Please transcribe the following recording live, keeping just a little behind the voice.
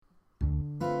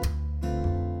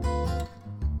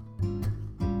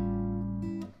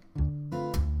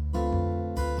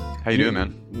How you doing,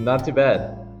 man? Not too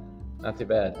bad. Not too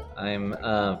bad. I'm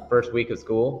first week of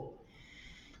school,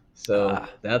 so Ah,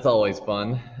 that's always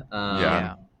fun.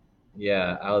 yeah. Um,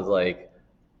 yeah, I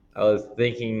was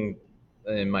thinking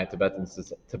in my Tibet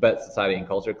Society and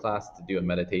Culture class to do a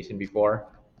meditation before.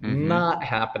 Mm-hmm. Not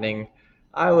happening.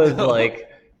 I was No. like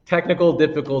technical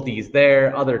difficulties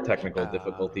there, other technical Uh,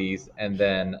 difficulties, and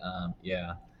then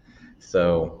yeah.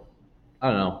 So I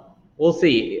don't know. We'll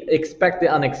see. Expect the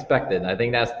unexpected. I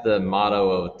think that's the motto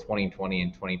of 2020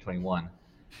 and 2021.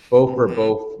 Both were mhm.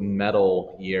 both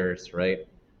metal years, right?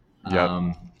 Yep.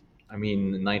 Um, I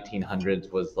mean, the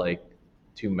 1900s was like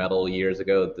two metal years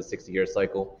ago, the 60-year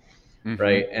cycle, Mm-hmm.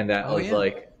 right? Oh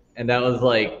yeah. And that was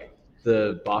like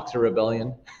the Boxer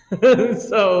Rebellion.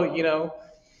 So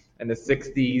and the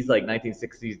 60s, like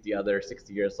 1960s, the other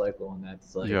 60-year cycle, and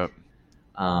that's Yep.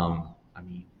 like I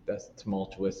mean, that's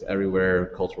tumultuous everywhere.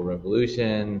 Cultural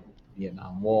Revolution,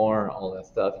 Vietnam War, all that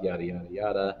stuff, yada yada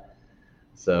yada.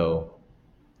 So,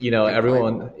 Good point.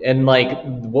 everyone, and like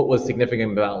what was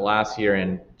significant about last year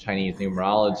in Chinese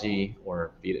numerology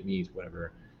or Vietnamese,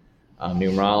 whatever,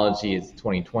 numerology is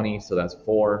 2020, so that's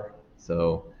four.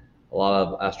 So, a lot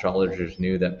of astrologers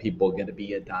knew that people get to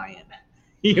be a dying.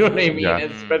 You know what I mean? Yeah.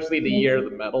 And Mm, especially the year of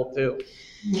the metal too.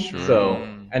 Sure. So,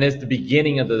 mm. and it's the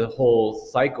beginning of the whole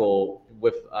cycle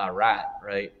with rat,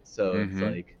 right? So it's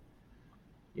Mm-hmm. like,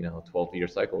 12-year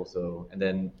cycle. So, and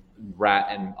then rat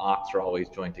and ox are always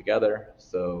joined together.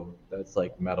 So that's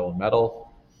like metal and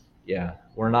metal. Yeah,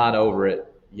 we're not over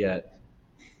it yet.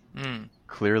 Mm.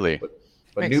 Clearly. But,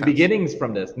 Makes new sense. beginnings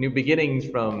from this, new beginnings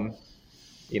from,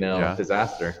 Yeah.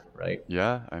 disaster, right?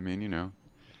 Yeah. I mean,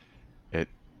 it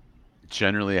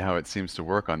generally how it seems to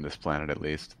work on this planet, at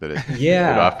least, that it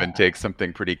often Yeah. takes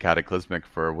something pretty cataclysmic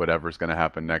for whatever's going to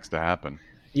happen next to happen.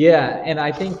 Yeah, and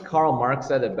I think Karl Marx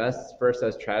said it best first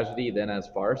as tragedy, then as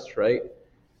farce, right?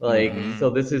 Like, Mm-hmm. so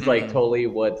Mm, this is like mm. totally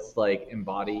what's like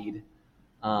embodied,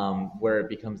 where it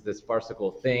becomes this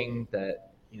farcical thing that,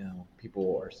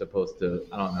 people are supposed to,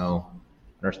 I don't know,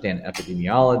 understand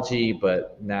epidemiology,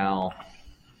 but now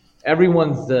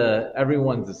everyone's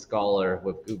a scholar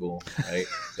with Google, right?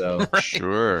 So, Right.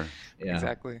 Sure. yeah.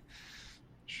 Exactly.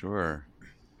 Sure.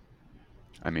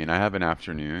 I mean, I have an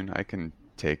afternoon. I can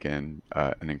take in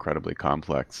an incredibly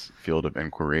complex field of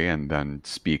inquiry and then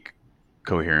speak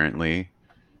coherently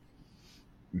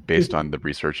based on the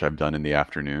research I've done in the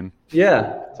afternoon.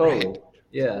 Yeah, Right. totally.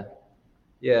 Yeah.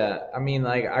 Yeah, I mean,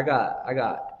 like I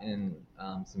got in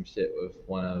some shit with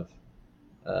one of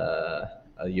uh,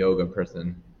 a yoga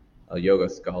person, a yoga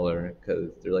scholar, because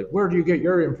they're like, "Where do you get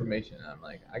your information?" And I'm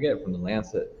like, "I get it from the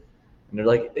Lancet," and they're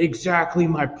like, "Exactly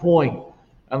my point."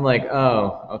 I'm like,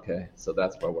 "Oh, okay, so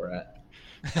that's where we're at."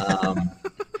 Um,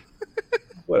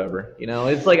 Whatever,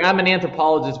 it's like I'm an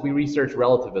anthropologist. We research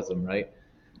relativism, right?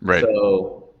 Right.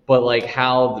 So, but like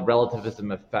how the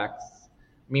relativism affects.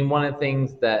 I mean, one of the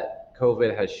things that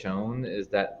COVID has shown is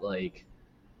that like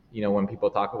when people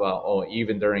talk about, oh,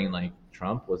 even during like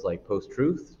Trump was like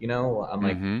post-truth, I'm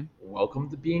like, Mm-hmm. welcome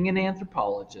to being an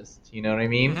anthropologist. You know what I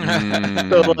mean? So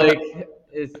Mm. like,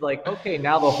 it's like, okay,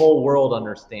 now the whole world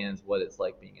understands what it's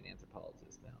like being an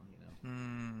anthropologist now,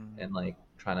 Mm. and like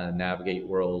trying to navigate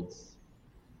worlds,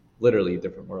 literally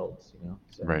different worlds,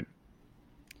 so. Right.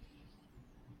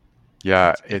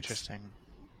 Yeah, That's interesting.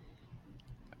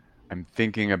 I'm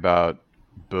thinking about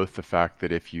both the fact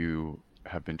that if you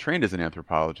have been trained as an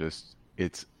anthropologist,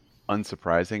 it's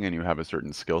unsurprising and you have a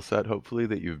certain skill set, hopefully,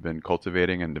 that you've been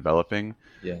cultivating and developing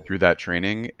Yeah. through that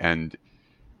training. And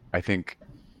I think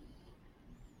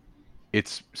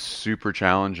it's super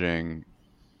challenging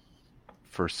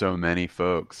for so many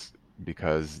folks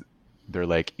because they're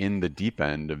like in the deep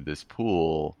end of this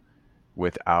pool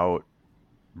without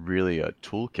really a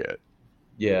toolkit,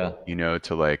 Yeah.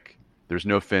 to like, there's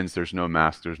no fins, there's no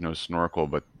mask, there's no snorkel,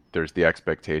 but there's the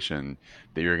expectation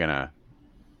that you're gonna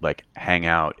like hang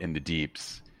out in the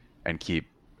deeps and keep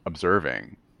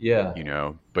observing, Yeah.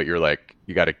 but you're like,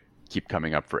 you got to keep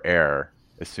coming up for air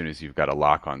as soon as you've got a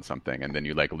lock on something, and then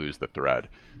you like lose the thread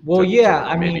Well, to yeah,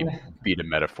 I maybe mean, beat a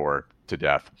metaphor to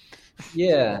death.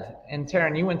 yeah. And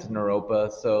Taryn, you went to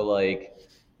Naropa, so like,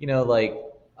 like,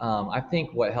 I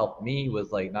think what helped me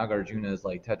was like Nagarjuna's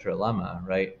like tetralemma,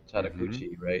 right? Hmm.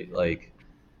 Chatakuchi, right? Like,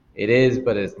 it is,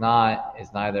 but it's not.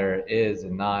 It's neither is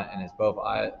and not, and it's both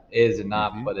is and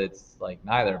not, Hmm. but it's like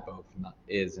neither both not,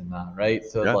 is and not, right?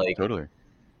 So Yeah, like, totally.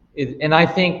 and I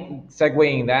think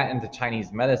segueing that into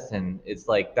Chinese medicine, it's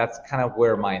like that's kind of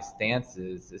where my stance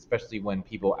is, especially when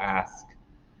people ask,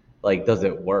 like, does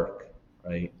it work,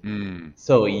 right? Mm.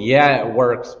 So yeah, it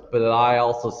works, but I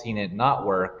also seen it not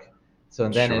work So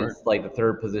then Sure. it's like the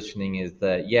third positioning is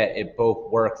that, yeah, it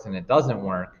both works and it doesn't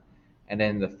work. And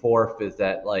then the fourth is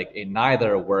that like it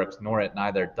neither works nor it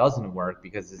neither doesn't work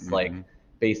because it's like Mm-hmm.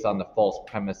 based on the false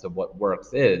premise of what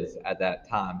works is at that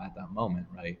time, at that moment,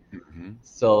 right? Mm-hmm.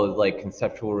 So like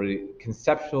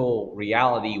conceptual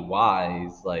reality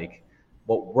wise, like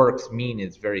what works mean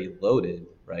is very loaded,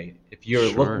 right? If you're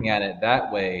Sure. looking at it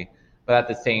that way, but at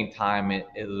the same time it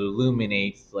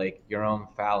illuminates like your own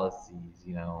fallacies,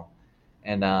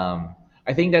 And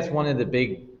I think that's one of the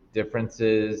big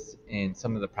differences in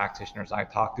some of the practitioners I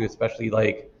talk to, especially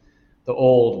like the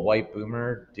old white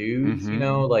boomer dudes,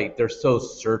 Mm-hmm. like they're so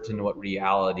certain what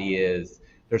reality is.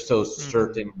 They're so Mm-hmm.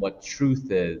 certain what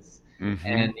truth is. Mm-hmm.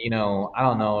 And, I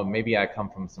don't know, maybe I come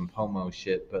from some pomo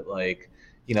shit, but like,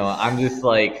 I'm just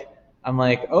like, I'm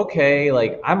like, okay,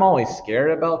 like I'm always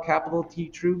scared about capital T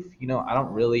truth. I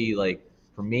don't really like,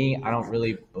 for me, I don't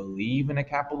really believe in a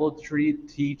capital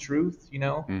T truth,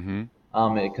 Mm-hmm.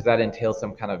 because that entails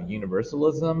some kind of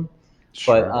universalism.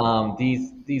 But Sure.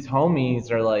 these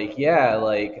homies are like, yeah,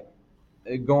 like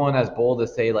going as bold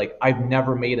as say like I've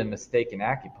never made a mistake in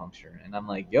acupuncture, and I'm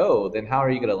like, yo, then how are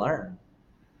you gonna learn?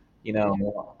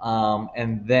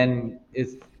 And then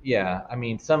it's yeah, I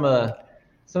mean some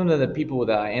of the people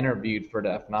that I interviewed for the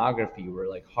ethnography were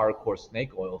like hardcore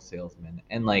snake oil salesmen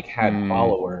and like had Mm.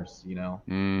 followers. And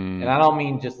Mm. I don't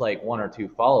mean just like one or two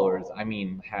followers. I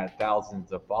mean had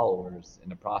thousands of followers in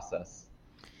the process.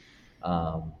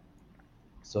 Um,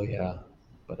 so yeah,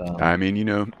 but I mean,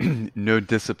 no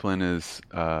discipline is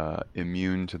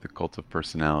immune to the cult of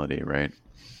personality, right?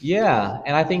 yeah,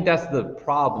 and I think that's the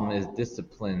problem is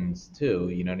disciplines too.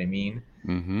 You know what I mean?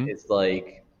 Mm-hmm. It's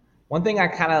like one thing I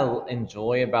kind of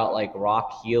enjoy about like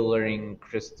rock healing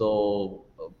crystal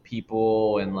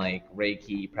people and like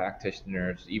Reiki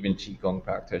practitioners, even Qigong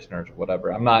practitioners, or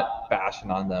whatever. I'm not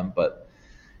bashing on them, but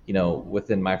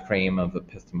within my frame of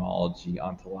epistemology,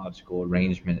 ontological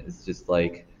arrangement, it's just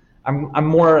like I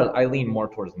lean more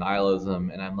towards nihilism,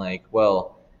 and I'm like,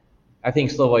 well, I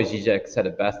think Slavoj Žižek said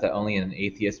it best that only an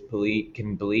atheist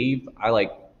can believe. I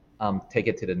like take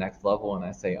it to the next level, and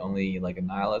I say only like a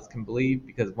nihilist can believe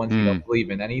because once you Mm. don't believe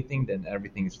in anything, then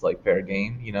everything's like fair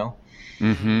game. Mm-hmm.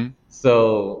 Mm-hmm.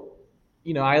 So,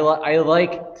 I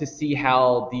like to see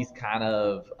how these kind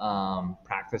of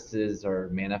practices are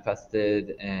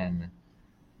manifested and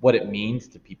what it means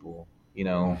to people.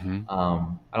 Mm-hmm.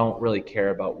 I don't really care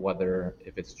about whether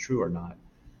if it's true or not.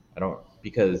 I don't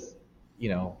because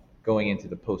going into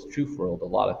the post-truth world, a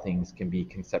lot of things can be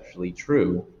conceptually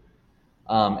true,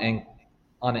 and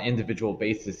on an individual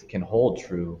basis can hold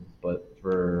true, but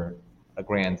for a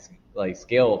grand like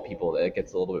scale of people, it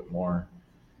gets a little bit more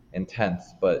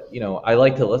intense. But I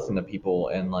like to listen to people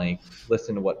and like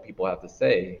listen to what people have to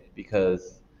say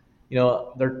because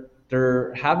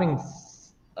they're having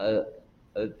a,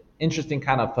 a interesting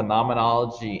kind of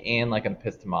phenomenology and like an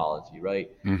epistemology,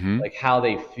 right? Mm-hmm. Like how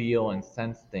they feel and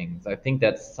sense things. I think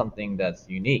that's something that's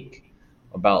unique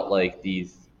about like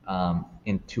these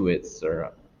intuitives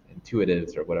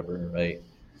or whatever, right?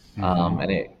 Mm-hmm.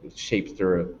 And it shapes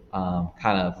their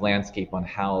kind of landscape on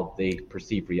how they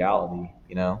perceive reality,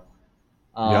 Yeah.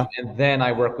 And then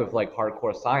I work with like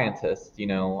hardcore scientists,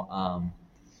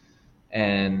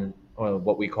 and or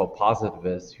what we call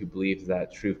positivists who believe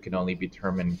that truth can only be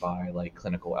determined by like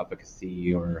clinical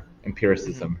efficacy or Mm-hmm.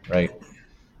 empiricism, right?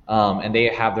 And they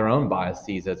have their own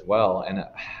biases as well, and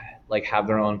like have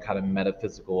their own kind of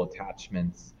metaphysical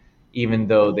attachments, even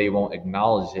though they won't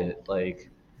acknowledge it. Like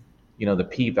the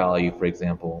p-value, for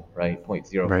example, right, zero point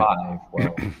zero Right.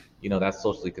 0.05. Well, that's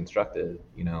socially constructed,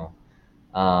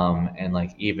 and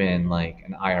like even like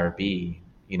an IRB,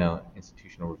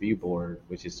 institutional review board,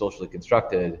 which is socially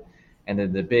constructed, and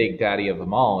then the big daddy of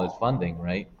them all is funding,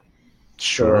 right?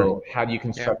 Sure. So how do you Yeah.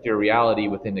 construct your reality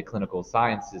within the clinical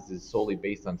sciences is solely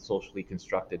based on socially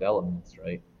constructed elements,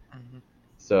 right? Mm-hmm.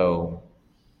 So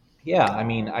yeah, I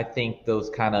mean, I think those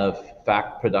kind of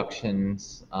fact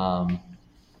productions, from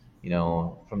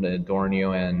the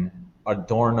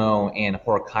Adorno and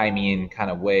Horkheimian kind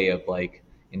of way of like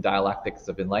in dialectics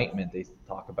of enlightenment, they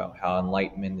talk about how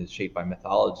enlightenment is shaped by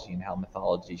mythology and how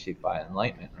mythology is shaped by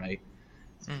enlightenment, right?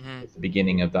 Mm-hmm. It's the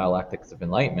beginning of dialectics of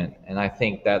enlightenment, and I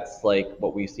think that's like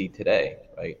what we see today,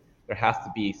 right? There has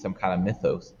to be some kind of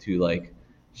mythos to like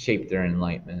shape their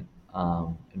enlightenment,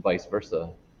 and vice versa.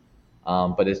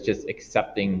 But it's just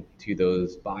accepting to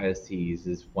those biases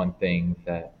is one thing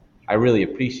that I really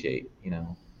appreciate.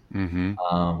 Mm-hmm.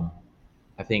 Um,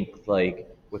 I think like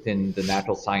within the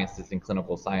natural sciences and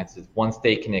clinical sciences, once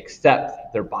they can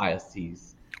accept their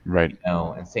biases, Right.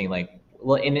 and saying like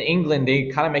well, in England, they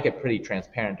kind of make it pretty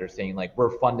transparent. They're saying like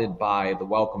we're funded by the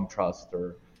Wellcome Trust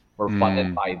or we're funded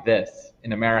Mm, by this.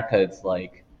 In America, it's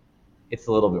like it's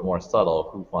a little bit more subtle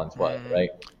who funds what, Mm-hmm. right?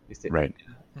 At least right.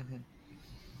 Mm-hmm.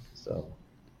 so.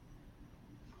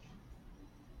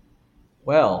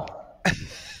 Well,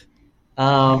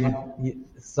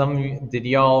 some did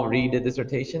y'all read the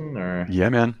dissertation or Yeah,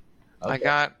 man. I okay?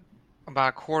 got about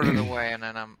a quarter of the way, and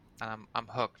then I'm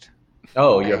hooked.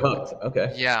 Oh, you're I hooked.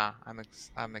 Okay. Yeah,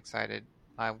 I'm excited.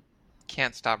 I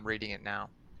can't stop reading it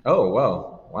now. Oh,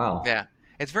 wow, wow. Yeah,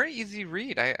 it's very easy to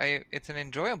read. It's an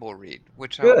enjoyable read,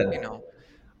 which Good.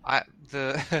 I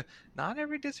the not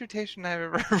every dissertation I've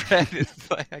ever read is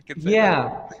like I could say that.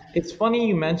 Yeah, it's funny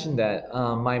you mentioned that.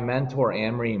 My mentor,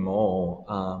 Anne-Marie Mole,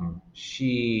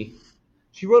 she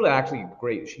wrote actually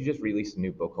great. She just released a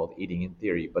new book called Eating in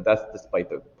Theory, but that's despite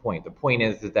the point. The point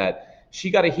is that she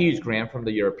got a huge grant from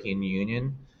the European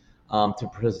Union to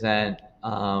present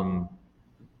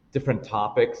different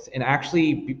topics. And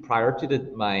actually, prior to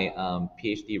my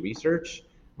PhD research,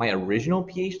 my original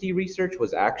PhD research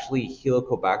was actually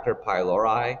Helicobacter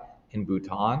pylori in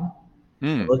Bhutan and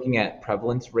Mm, looking at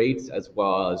prevalence rates as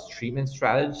well as treatment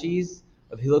strategies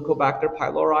of Helicobacter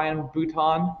pylori in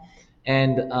Bhutan.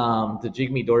 And the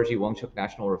Jigme Dorji Wangchuk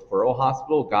National Referral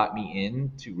Hospital got me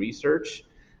into research,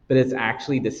 but it's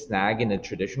actually the snag in the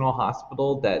traditional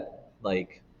hospital that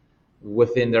like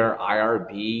within their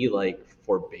IRB like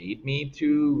forbade me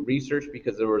to research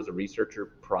because there was a researcher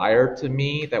prior to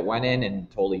me that went in and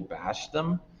totally bashed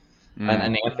them, mm,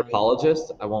 an Mm,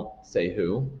 anthropologist. I won't say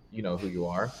who, you know who you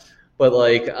are, but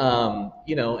like,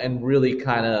 and really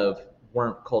kind of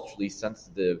weren't culturally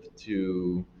sensitive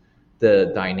to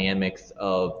the dynamics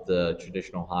of the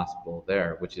traditional hospital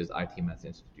there, which is ITMS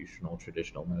Institutional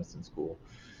Traditional Medicine School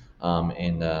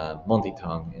in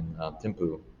Montitang in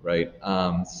Thimphu, right?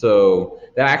 So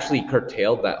that actually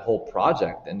curtailed that whole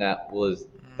project, and that was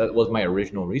mm, my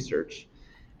original research.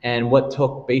 And what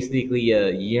took basically a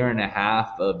year and a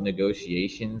half of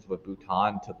negotiations with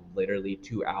Bhutan took literally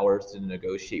 2 hours to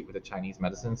negotiate with the Chinese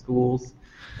medicine schools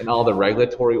and all the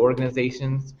regulatory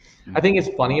organizations. I mm, think it's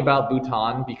funny about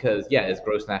Bhutan because yeah, it's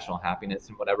gross national happiness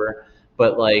and whatever,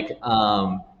 but like,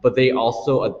 but they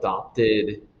also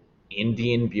adopted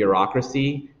Indian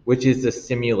bureaucracy, which is a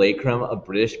simulacrum of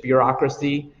British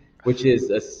bureaucracy, which is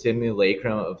a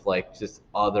simulacrum of like just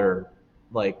other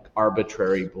like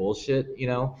arbitrary bullshit.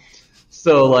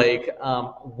 So like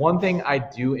one thing I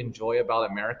do enjoy about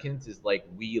Americans is like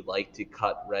we like to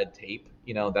cut red tape.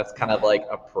 That's kind of mm, like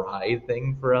a pride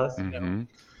thing for us. mm-hmm.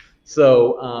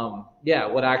 So yeah,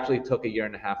 what actually took a year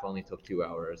and a half only took 2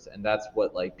 hours, and that's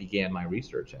what like began my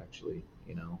research actually.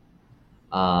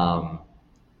 Um,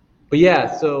 but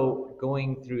yeah, so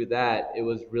going through that, it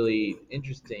was really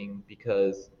interesting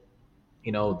because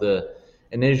the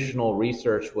initial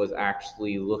research was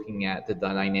actually looking at the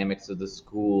dynamics of the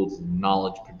schools,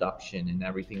 knowledge production, and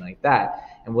everything like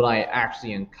that. And what I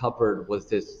actually uncovered was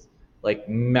this like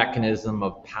mechanism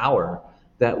of power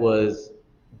that was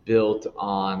built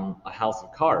on a house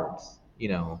of cards.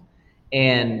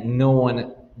 And no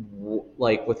one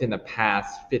like within the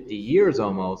past 50 years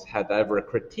almost had ever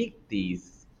critiqued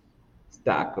these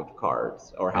stack of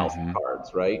cards or house of Mm-hmm.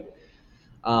 cards, right?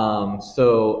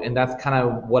 And that's kind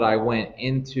of what I went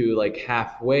into. Like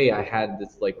halfway, I had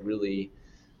this like really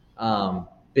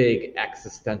big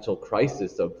existential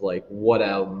crisis of like, what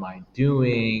am I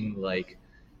doing? Like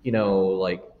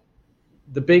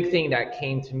the big thing that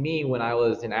came to me when I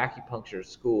was in acupuncture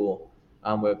school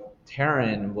with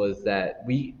Taryn was that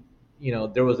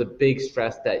there was a big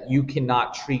stress that you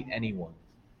cannot treat anyone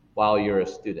while you're a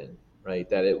student, right?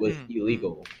 That it was mm, mm,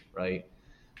 illegal, right?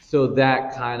 So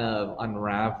that kind of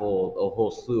unraveled a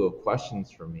whole slew of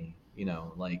questions for me,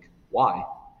 like why?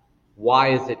 Why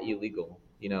is it illegal?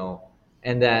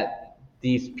 And that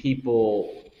these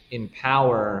people in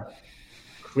power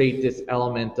create this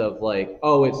element of like,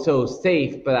 oh, it's so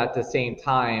safe, but at the same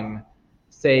time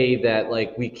say that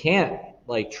like we can't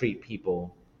like treat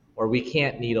people or we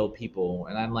can't needle people.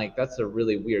 And I'm like, that's a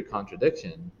really weird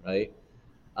contradiction, right?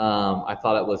 I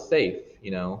thought it was safe.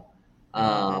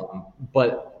 mm,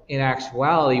 But in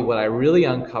actuality, what I really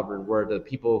uncovered were the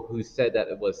people who said that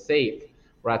it was safe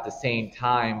were at the same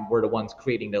time were the ones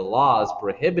creating the laws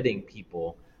prohibiting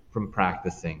people from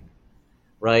practicing,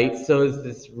 right? So it's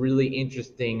this really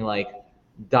interesting, like,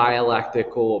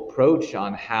 dialectical approach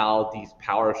on how these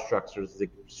power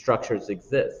structures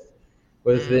exist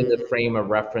within the mm, frame of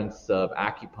reference of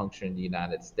acupuncture in the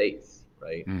United States,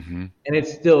 right? Mm-hmm. And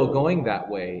it's still going that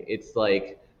way. It's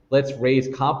like let's raise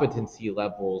competency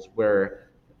levels where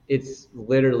it's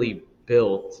literally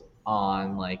built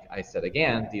on, like I said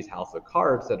again, these house of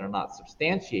cards that are not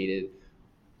substantiated.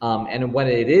 And when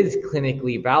it is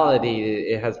clinically validated,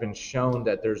 it has been shown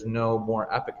that there's no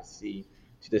more efficacy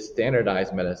to the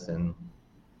standardized medicine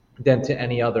than to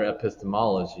any other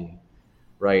epistemology,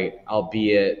 right?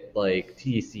 Albeit like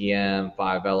TCM,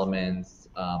 Five Elements,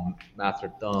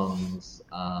 Master Thung's,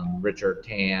 Richard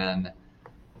Tan,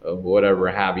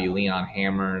 whatever have you, Leon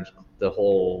Hammer's, the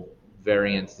whole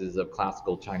variances of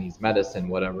classical Chinese medicine,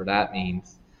 whatever that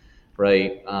means,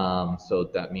 right? So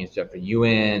that means Jeffrey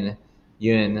Yuen,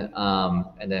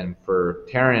 and then for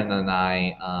Taryn and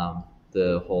I,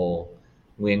 the whole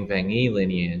Nguyen Van Yi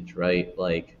lineage, right?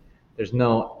 Like, there's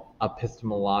no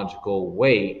epistemological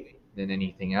weight than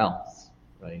anything else,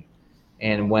 right?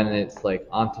 And when it's like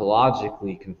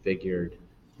ontologically configured,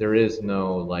 there is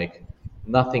no like,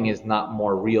 nothing is not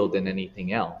more real than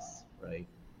anything else, right?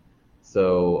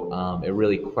 So it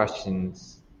really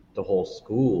questions the whole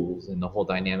schools and the whole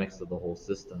dynamics of the whole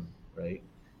system, right?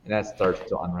 And that starts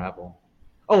to unravel.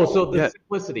 Oh, so the Yeah.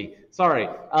 simplicity. Sorry.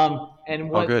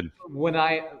 And All good. when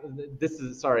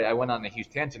sorry, I went on a huge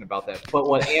tangent about that. But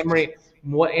what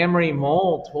Amory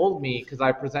Mole told me, because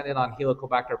I presented on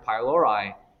Helicobacter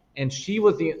pylori, and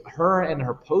her and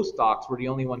her postdocs were the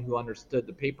only one who understood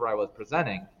the paper I was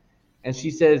presenting. And she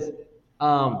says,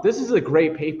 this is a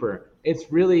great paper.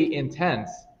 It's really intense.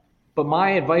 But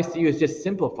my advice to you is just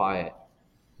simplify it.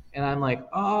 And I'm like,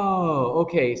 oh,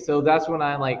 okay. So that's when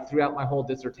I like throughout my whole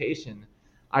dissertation,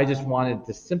 I just wanted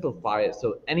to simplify it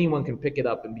so anyone can pick it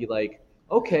up and be like,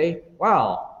 okay,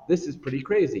 wow, this is pretty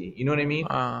crazy. You know what I mean?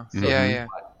 So Yeah.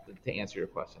 to answer your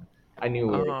question, I knew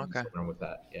we were Okay. concerned with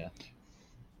that. Yeah.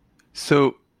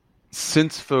 So,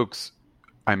 since folks,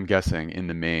 I'm guessing in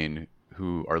the main,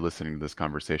 who are listening to this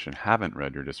conversation haven't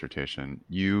read your dissertation,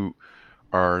 you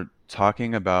are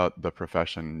talking about the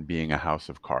profession being a house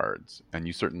of cards, and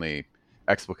you certainly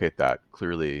explicate that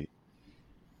clearly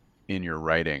in your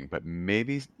writing, but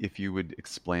maybe if you would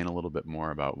explain a little bit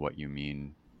more about what you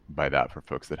mean by that for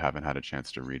folks that haven't had a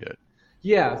chance to read it.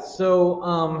 Yeah,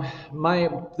 so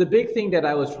the big thing that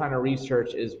I was trying to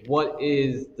research is what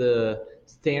is the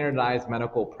standardized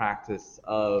medical practice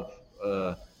of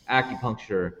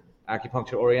acupuncture,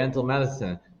 Oriental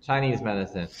medicine, Chinese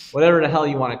medicine, whatever the hell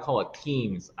you want to call it,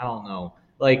 teams. I don't know.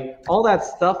 Like all that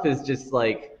stuff is just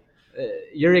like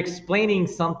you're explaining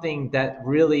something that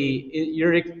really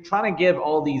you're trying to give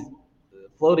all these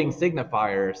floating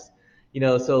signifiers,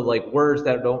 so like words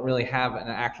that don't really have an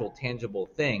actual tangible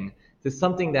thing to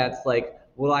something that's like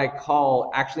what I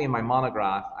call, actually in my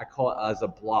monograph, I call it as a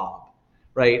blob,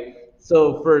 right?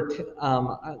 So for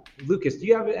Lucas, do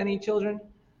you have any children?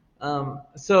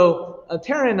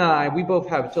 Tara and I, we both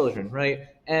have children, right?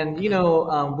 And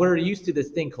we're used to this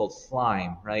thing called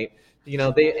slime, right?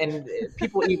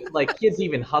 People even, like kids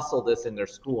even hustle this in their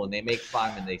school, and they make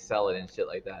slime and they sell it and shit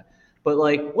like that. But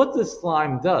like, what the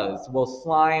slime does? Well,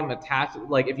 slime attaches.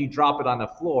 Like, if you drop it on the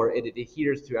floor, it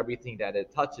adheres to everything that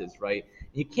it touches, right?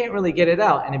 You can't really get it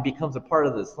out, and it becomes a part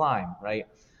of the slime, right?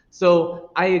 So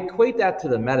I equate that to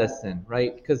the medicine,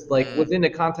 right? Because like within the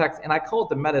context, and I call it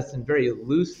the medicine very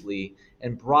loosely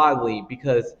and broadly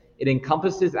because it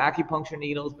encompasses acupuncture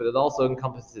needles, but it also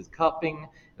encompasses cupping,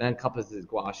 it encompasses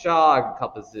gua sha, it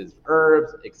encompasses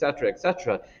herbs, etc.,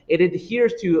 etc. It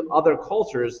adheres to other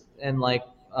cultures and like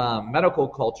medical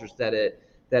cultures that it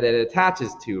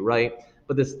attaches to, right?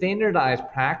 But the standardized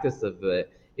practice of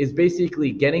it is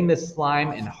basically getting the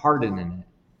slime and hardening it,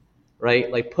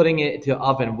 right? Like putting it to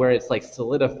oven where it's like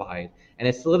solidified, and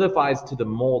it solidifies to the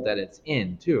mold that it's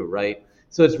in too, right?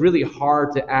 So it's really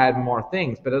hard to add more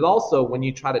things, but it also, when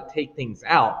you try to take things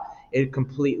out, it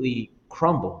completely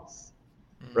crumbles,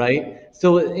 right?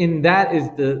 So in that is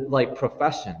the like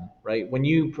profession, right? When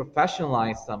you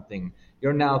professionalize something,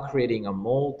 you're now creating a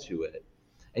mold to it.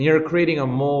 And you're creating a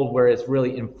mold where it's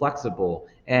really inflexible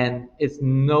and it's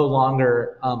no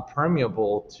longer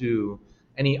permeable to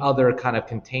any other kind of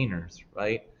containers,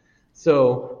 right?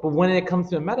 So, but when it comes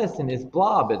to medicine, it's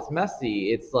blob, it's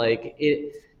messy, it's like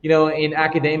it, in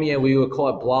academia we would call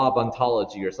it blob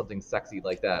ontology or something sexy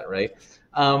like that, right?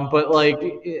 But like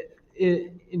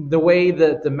the way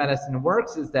that the medicine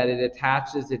works is that it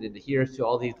attaches, it adheres to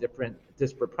all these different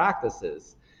disparate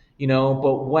practices,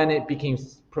 but when it became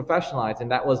professionalized, and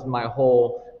that was my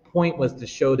whole point, was to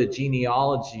show the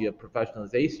genealogy of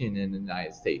professionalization in the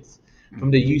United States, from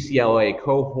the UCLA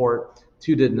cohort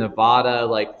to the Nevada,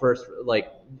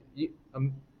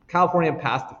 California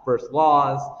passed the first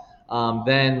laws.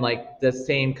 Then like the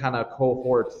same kind of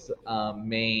cohort's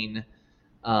main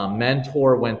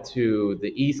mentor went to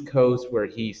the East Coast, where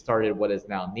he started what is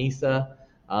now NISA,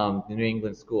 the New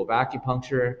England School of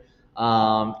Acupuncture.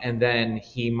 And then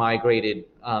he migrated,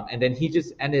 and then he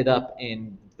just ended up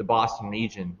in the Boston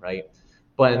region, right?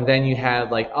 But and then you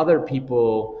had like other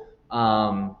people,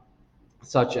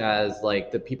 such as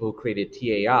like the people who created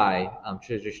TAI,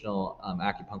 Traditional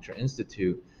Acupuncture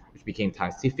Institute, which became Thai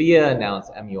Sifia, now it's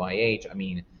MUIH. I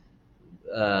mean,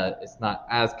 it's not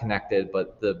as connected,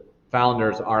 but the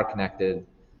founders are connected.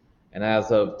 And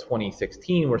as of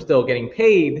 2016, we're still getting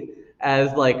paid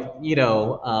as like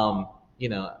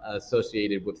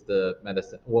associated with the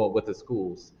medicine, well, with the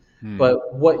schools.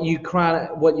 But what you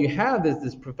have is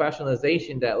this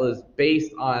professionalization that was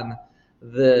based on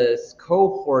this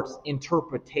cohort's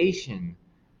interpretation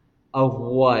of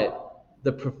what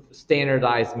the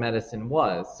standardized medicine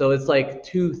was. So it's like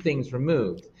two things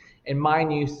removed. And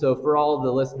mind you, so for all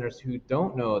the listeners who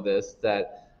don't know this,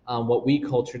 that what we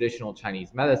call traditional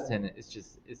Chinese medicine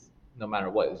is no matter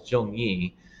what, is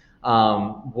Zhongyi,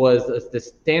 was the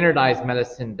standardized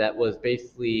medicine that was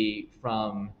basically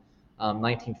from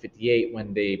 1958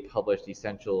 when they published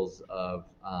Essentials of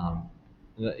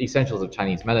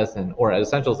Chinese Medicine, or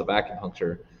Essentials of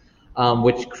Acupuncture,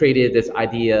 which created this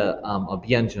idea of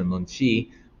Bianzhong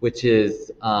Longqi, which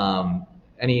is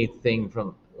anything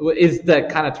from is the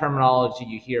kind of terminology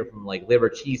you hear from like liver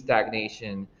qi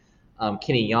stagnation,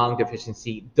 kidney yang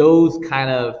deficiency. Those kind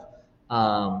of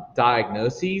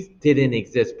diagnoses didn't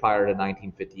exist prior to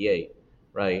 1958,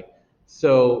 right?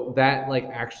 So that like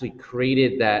actually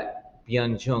created that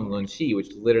Bianzhong Longqi,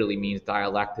 which literally means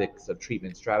dialectics of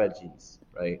treatment strategies,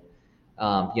 right?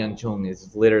 Bianzhong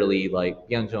is literally like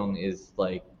Bianzhong is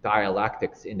like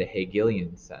dialectics in the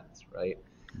Hegelian sense, right?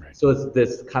 Right. So it's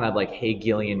this kind of like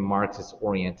Hegelian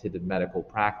Marxist-oriented medical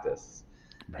practice,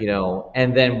 Right. you know.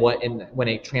 And then when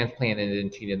it transplanted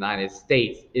into the United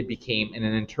States, it became an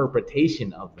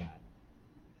interpretation of that,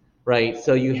 right?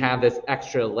 So you have this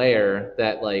extra layer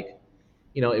that like,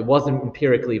 you know, it wasn't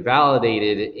empirically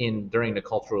validated during the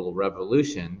Cultural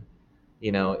Revolution.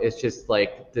 You know, it's just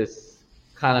like this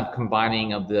kind of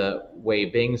combining of the Wei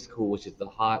Bing school, which is the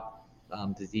hot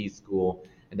disease school,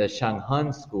 and the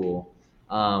Shanghun school,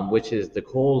 which is the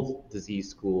cold disease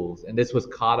schools. And this was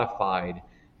codified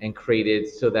and created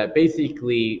so that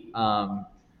basically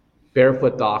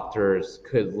barefoot doctors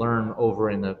could learn over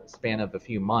in the span of a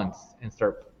few months and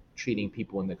start treating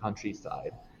people in the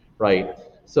countryside, right?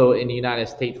 So in the United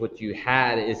States, what you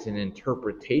had is an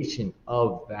interpretation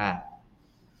of that,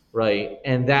 right?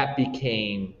 And that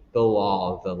became the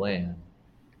law of the land.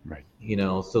 Right. You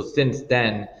know, so since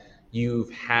then,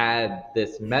 you've had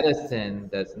this medicine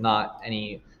that's not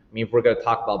any, I mean, if we're going to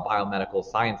talk about biomedical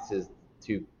sciences,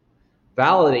 to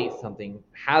validate something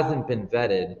hasn't been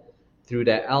vetted through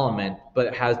that element, but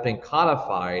it has been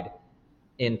codified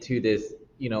into this,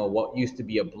 you know, what used to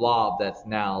be a blob that's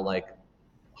now like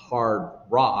hard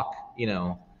rock, you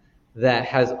know, that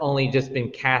has only just been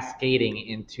cascading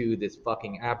into this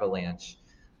fucking avalanche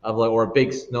of like, or a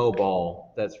big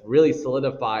snowball that's really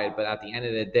solidified, but at the end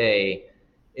of the day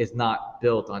is not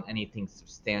built on anything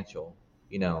substantial,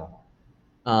 you know.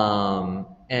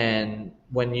 And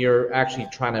when you're actually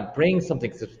trying to bring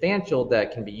something substantial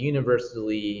that can be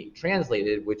universally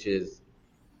translated, which is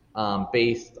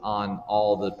based on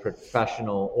all the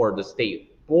professional or the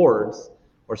state boards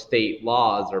or state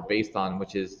laws are based on,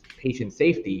 which is patient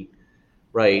safety,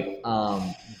 right?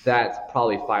 That's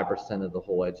probably 5% of the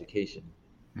whole education,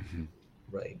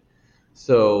 right?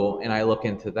 So, and I look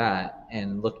into that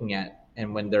and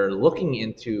and when they're looking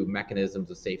into mechanisms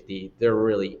of safety, there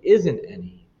really isn't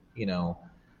any, you know.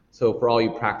 So for all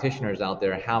you practitioners out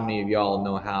there, how many of y'all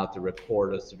know how to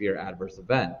record a severe adverse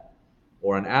event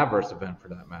or an adverse event for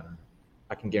that matter?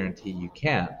 I can guarantee you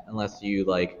can't unless you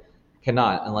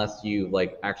unless you've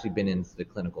like actually been into the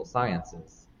clinical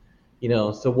sciences, you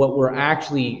know. So what we're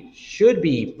actually should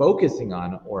be focusing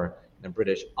on, or the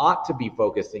British ought to be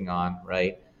focusing on,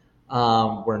 right?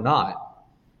 We're not.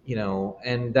 You know,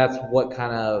 and that's what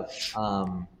kind of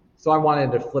so I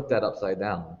wanted to flip that upside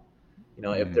down. You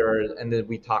know, if there, and then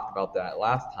we talked about that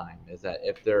last time, is that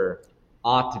if there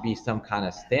ought to be some kind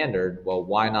of standard, well,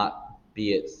 why not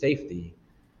be it safety?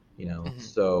 You know,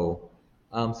 so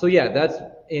yeah, that's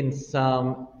in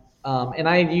some, and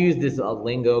I used this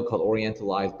lingo called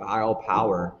Orientalized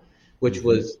biopower, which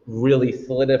was really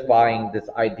solidifying this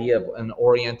idea of an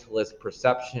Orientalist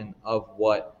perception of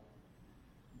what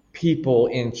people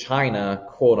in China,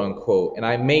 quote unquote, and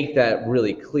I make that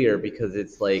really clear because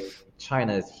it's like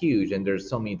China is huge and there's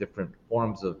so many different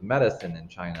forms of medicine in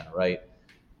China, right?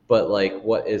 But like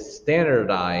what is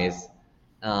standardized,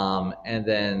 and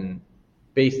then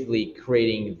basically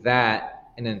creating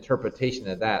that, an interpretation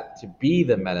of that to be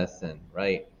the medicine,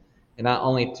 right? And not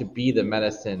only to be the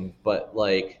medicine, but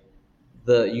like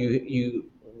you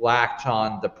latch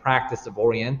on the practice of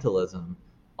Orientalism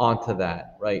onto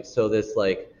that, right? So this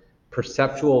like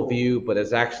perceptual view, but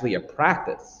it's actually a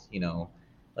practice,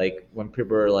 like when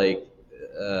people are like,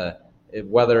 uh,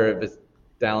 whether it's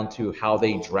down to how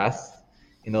they dress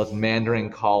in those Mandarin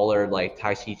collared like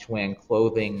Tai Chi Chuan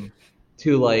clothing,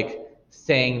 to like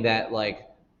saying that like,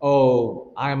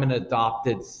 oh, I'm an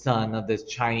adopted son of this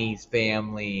Chinese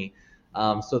family,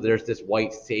 so there's this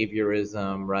white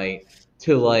saviorism, right?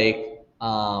 To like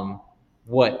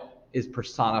what is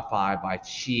personified by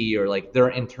Qi, or like their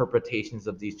interpretations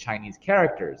of these Chinese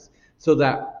characters, so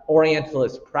that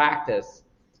Orientalist practice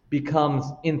becomes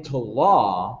into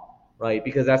law, right?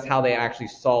 Because that's how they actually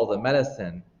saw the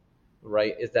medicine,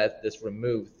 right? Is that this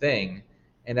removed thing,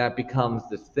 and that becomes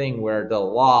this thing where the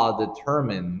law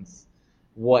determines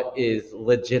what is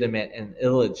legitimate and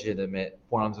illegitimate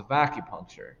forms of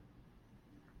acupuncture.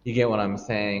 You get what I'm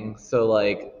saying? So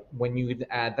like when you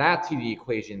add that to the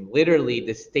equation, literally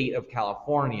the state of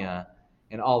California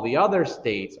and all the other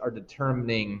states are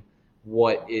determining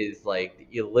what is like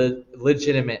the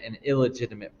legitimate and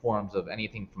illegitimate forms of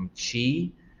anything from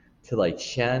qi to like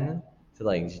shen to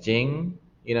like jing,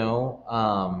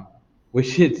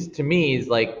 which is to me is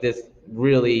like this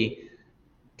really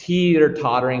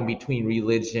teeter-tottering between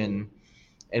religion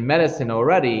and medicine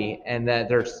already, and that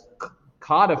they're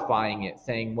codifying it,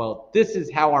 saying, well, this is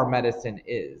how our medicine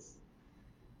is.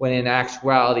 When in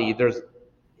actuality, there's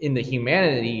in the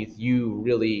humanities, you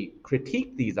really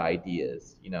critique these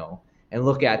ideas, and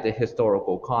look at the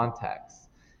historical context,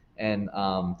 and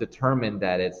determine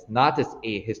that it's not just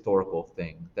a historical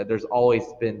thing, that there's always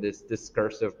been this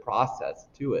discursive process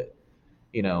to it,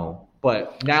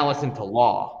 but now it's into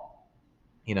law,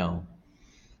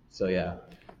 so yeah.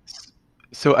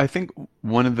 So I think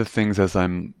one of the things as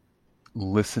I'm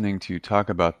listening to you talk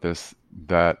about this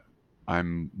that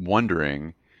I'm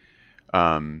wondering,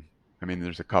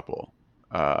 there's a couple.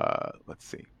 Let's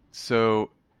see.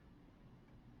 So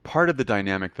part of the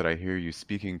dynamic that I hear you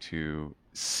speaking to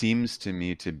seems to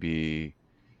me to be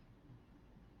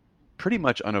pretty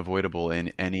much unavoidable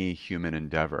in any human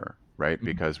endeavor, right? Mm-hmm.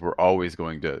 Because we're always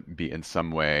going to be in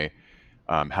some way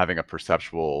having a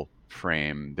perceptual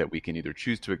frame that we can either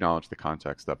choose to acknowledge the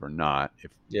context of or not.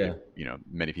 If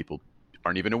many people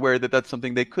aren't even aware that that's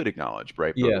something they could acknowledge,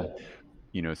 right? But,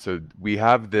 so we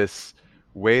have this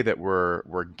way that we're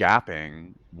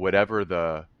gapping whatever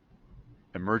the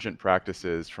emergent practice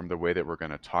is from the way that we're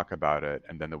going to talk about it,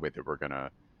 and then the way that we're going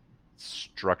to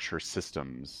structure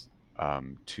systems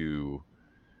to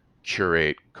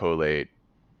curate, collate,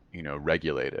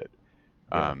 regulate it.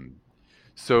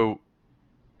 So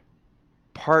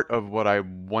part of what I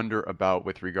wonder about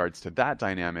with regards to that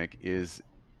dynamic is,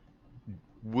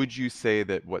 would you say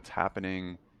that what's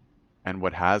happening and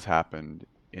what has happened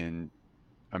in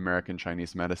American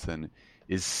Chinese medicine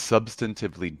is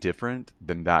substantively different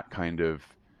than that kind of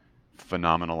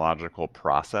phenomenological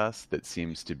process that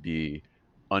seems to be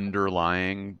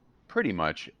underlying pretty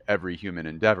much every human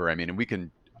endeavor? I mean,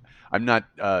 and I'm not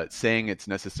saying it's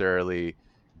necessarily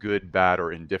good, bad,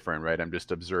 or indifferent, right? I'm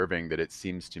just observing that it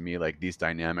seems to me like these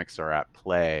dynamics are at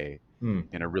play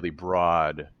in a really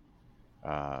broad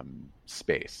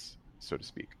space, so to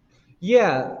speak.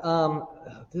 Yeah,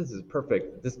 this is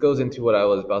perfect. This goes into what I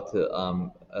was about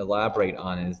to elaborate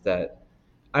on, is that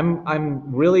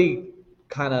I'm really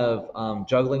kind of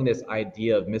juggling this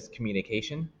idea of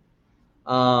miscommunication,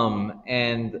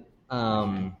 and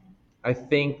I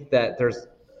think that there's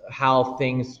how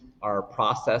things are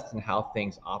processed and how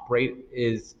things operate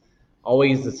is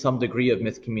always some degree of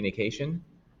miscommunication,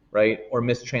 right, or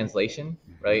mistranslation,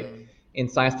 right? In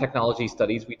science technology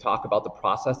studies, we talk about the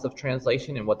process of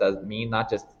translation and what that means, not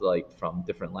just like from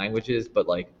different languages, but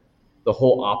like the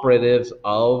whole operatives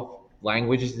of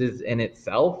languages in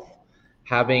itself,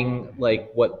 having like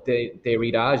what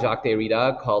Jacques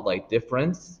Derrida called like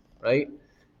difference, right?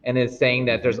 And it's saying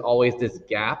that there's always this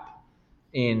gap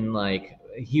in like,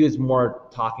 he was more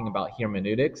talking about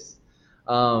hermeneutics,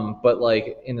 but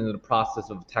like in the process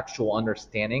of textual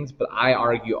understandings. But I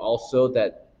argue also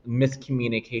that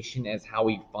miscommunication is how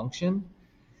we function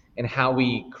and how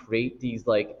we create these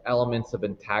like elements of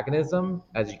antagonism,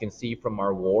 as you can see from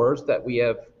our wars that we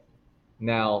have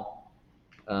now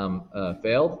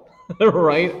failed,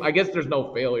 right? I guess there's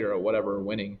no failure or whatever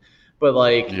winning, but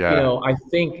like, I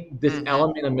think this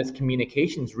element of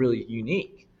miscommunication is really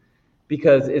unique,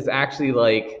 because it's actually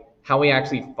like how we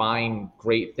actually find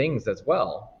great things as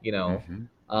well,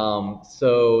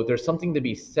 so there's something to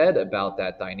be said about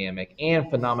that dynamic. And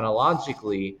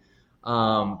phenomenologically,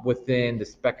 within the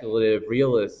speculative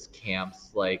realist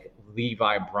camps like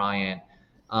Levi Bryant,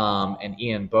 and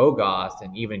Ian Bogost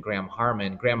and even Graham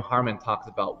Harman. Graham Harman talks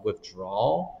about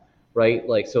withdrawal, right?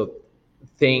 Like, so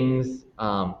things,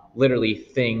 literally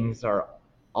things are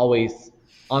always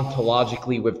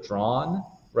ontologically withdrawn,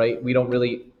 right? We don't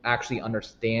really actually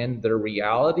understand their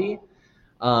reality.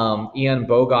 Ian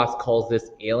Bogost calls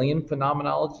this alien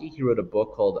phenomenology. He wrote a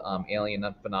book called Alien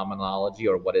Phenomenology,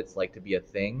 or What It's Like to Be a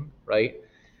Thing, right?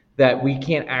 That we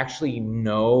can't actually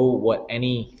know what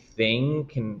anything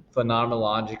can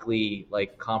phenomenologically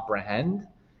like comprehend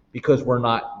because we're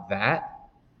not that,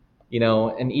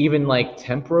 and even like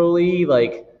temporally,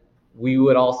 like we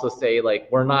would also say like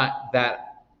we're not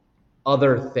that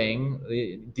other thing,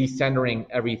 decentering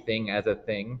everything as a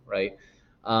thing, right?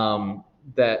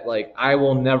 That like I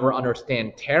will never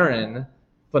understand Terran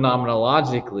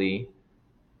phenomenologically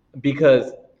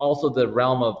because also the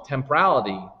realm of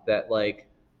temporality that like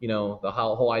the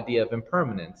whole idea of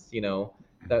impermanence,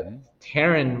 Mm-hmm. that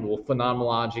Terran will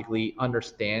phenomenologically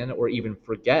understand or even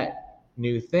forget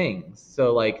new things.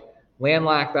 So like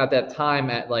Landlack at that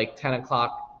time at like 10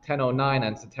 o'clock 10:09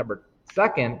 on September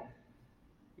 2nd,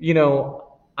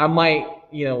 I might,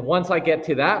 once I get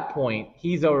to that point,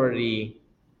 he's already,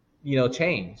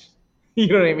 changed. You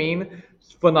know what I mean?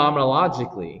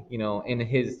 Phenomenologically, in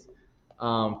his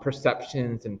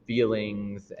perceptions and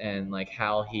feelings and like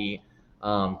how he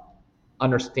um,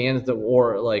 understands the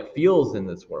or like feels in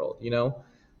this world.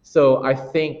 So I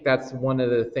think that's one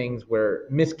of the things where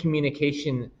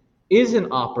miscommunication isn't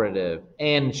operative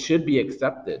and should be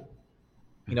accepted.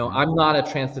 Mm-hmm. I'm not a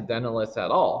transcendentalist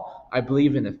at all. I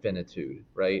believe in infinitude,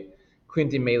 right?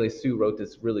 Quentin Meilisu wrote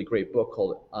this really great book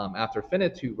called After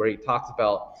Finitude, where he talks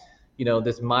about,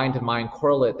 this mind-to-mind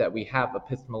correlate that we have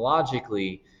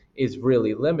epistemologically is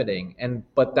really limiting.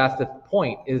 But that's the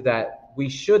point, is that we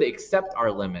should accept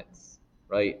our limits,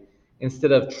 right?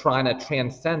 Instead of trying to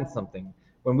transcend something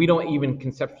when we don't even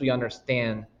conceptually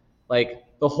understand like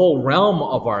the whole realm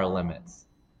of our limits.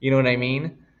 You know what I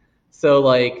mean? So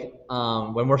like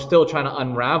when we're still trying to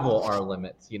unravel our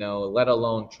limits, let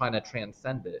alone trying to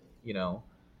transcend it.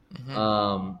 Hmm.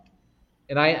 Um,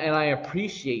 and I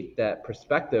appreciate that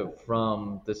perspective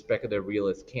from the speculative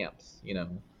realist camps.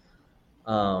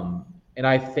 And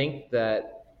I think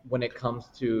that when it comes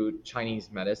to Chinese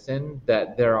medicine,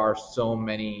 that there are so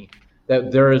many,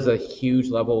 that there is a huge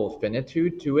level of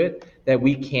finitude to it that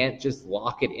we can't just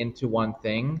lock it into one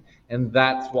thing, and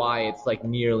that's why it's like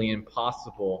nearly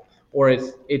impossible, or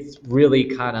it's really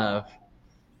kind of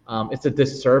it's a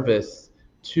disservice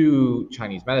to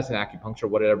Chinese medicine, acupuncture,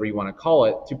 whatever you want to call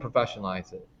it, to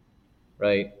professionalize it,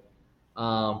 right?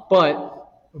 But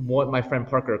what my friend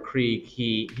Parker Krieg,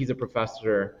 he's a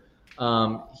professor.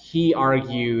 He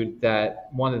argued that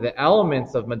one of the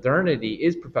elements of modernity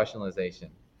is professionalization,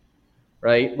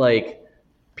 right? Like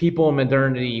people in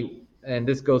modernity, and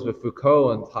this goes with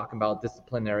Foucault and talking about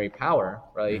disciplinary power,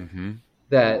 right? Mm-hmm.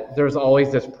 That there's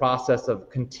always this process of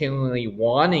continually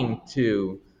wanting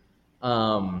to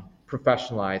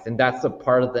professionalize, and that's a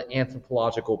part of the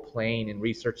anthropological plane in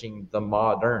researching the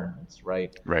moderns,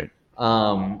 right? Right.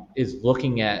 Is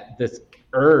looking at this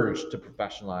urge to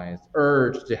professionalize,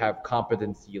 urge to have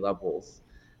competency levels,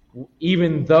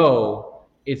 even though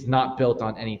it's not built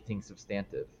on anything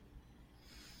substantive,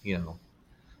 you know.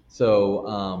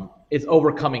 So it's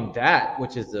overcoming that,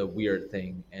 which is a weird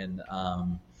thing, and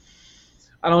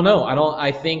I don't know.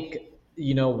 I think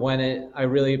when I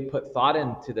really put thought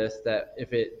into this, that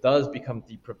if it does become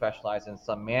deprofessionalized in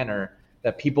some manner,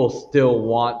 that people still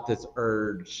want this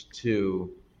urge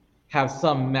to have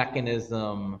some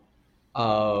mechanism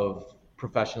of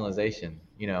professionalization.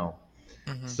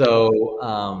 Hmm.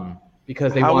 So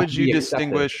because they How want would to you be accepted.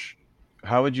 distinguish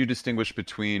how would you distinguish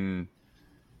between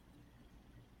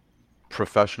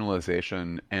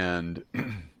professionalization and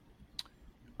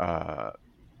uh,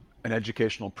 an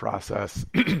educational process,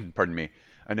 pardon me,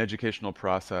 an educational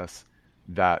process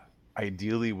that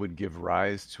ideally would give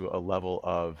rise to a level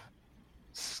of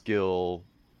skill,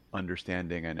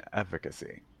 understanding, and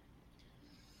efficacy?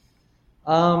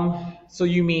 So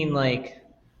you mean like,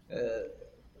 uh,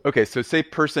 Okay, so say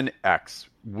person X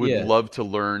would yeah, love to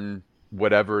learn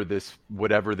whatever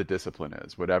the discipline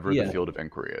is, whatever the yeah, field of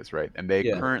inquiry is, right? And they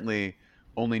yeah, currently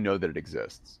only know that it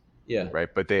exists, yeah, right?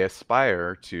 But they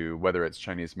aspire to, whether it's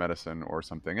Chinese medicine or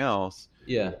something else,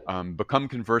 yeah, become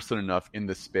conversant enough in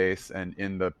the space and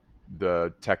in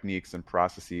the techniques and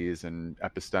processes and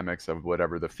epistemics of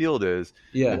whatever the field is,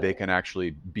 that yeah, they can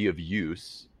actually be of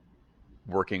use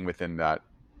working within that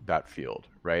field,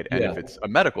 right? And yeah, if it's a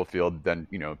medical field, then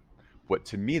what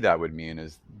to me that would mean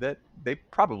is that they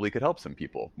probably could help some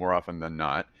people more often than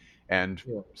not, and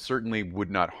yeah. certainly would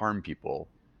not harm people,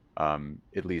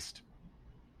 at least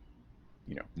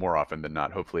more often than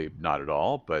not, hopefully not at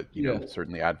all, but Yeah.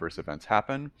 certainly adverse events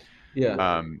happen.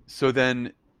 Yeah. So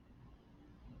then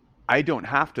I don't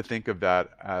have to think of that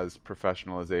as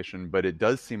professionalization, but it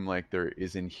does seem like there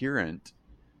is inherent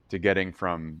to getting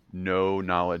from no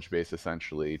knowledge base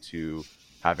essentially to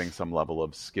having some level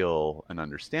of skill and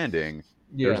understanding.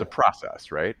 There's Yeah. a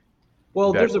process, right?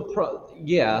 Well, That,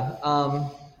 yeah.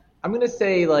 I'm gonna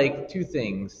say like two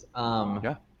things.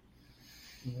 yeah.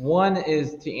 One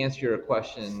is to answer your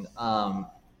question.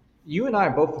 You and I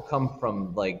both come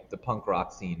from like the punk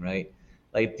rock scene, right?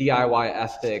 Like DIY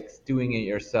ethics, doing it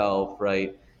yourself,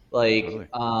 right? Like,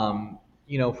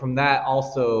 Totally. from that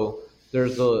also,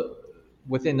 there's a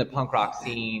within the punk rock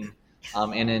scene,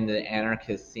 and in the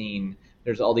anarchist scene,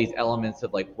 there's all these elements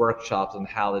of like workshops on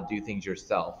how to do things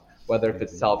yourself, whether if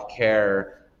it's Mhm. self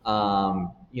care. I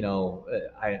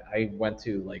went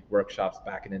to like workshops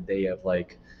back in the day of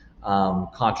like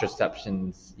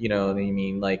contraceptions, what I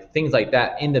mean, like things like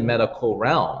that in the medical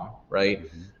realm, right?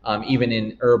 Mhm. Even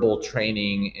in herbal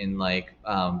training, in like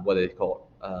what they call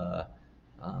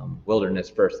wilderness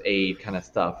first aid kind of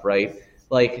stuff, right?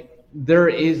 Like there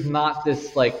is not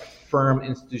this like firm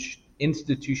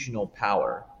institutional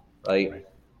power, right? Right.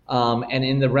 And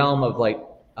in the realm of like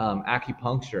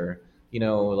acupuncture,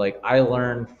 like I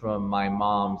learned from my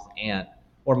mom's aunt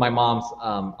or my mom's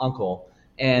uncle.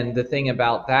 And the thing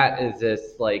about that is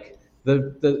this, like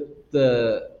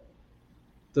the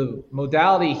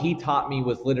modality he taught me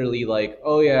was literally like,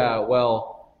 oh yeah,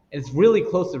 well, it's really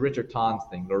close to Richard Tohn's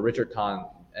thing, or Richard Tohn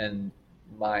and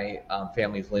my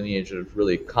family's lineage is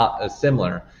really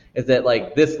similar. Is that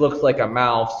like this looks like a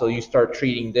mouth, so you start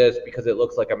treating this because it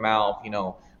looks like a mouth.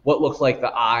 What looks like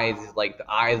the eyes is like the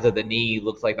eyes of the knee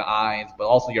looks like the eyes, but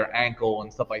also your ankle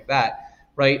and stuff like that,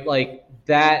 right? Like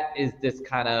that is this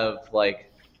kind of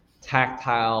like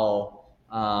tactile.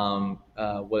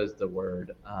 What is the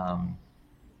word?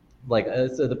 Like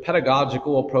it's the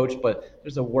pedagogical approach, but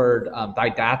there's a word,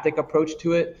 didactic approach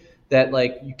to it that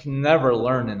like you can never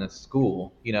learn in a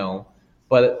school,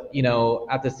 but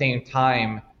at the same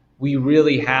time we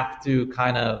really have to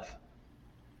kind of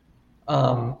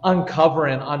uncover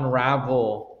and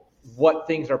unravel what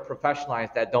things are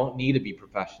professionalized that don't need to be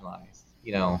professionalized,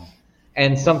 Mhm.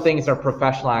 and some things are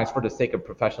professionalized for the sake of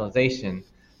professionalization.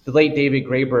 The late David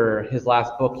Graeber, his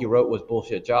last book he wrote was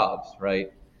Bullshit Jobs,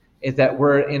 right? Is that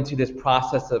we're into this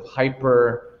process of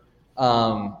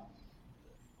um,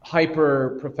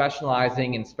 hyper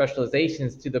professionalizing and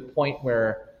specializations to the point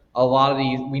where a lot of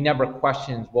these we never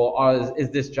questioned, well, is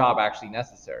this job actually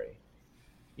necessary,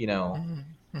 you know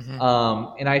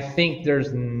Mm-hmm. and I think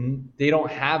they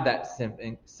don't have that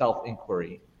self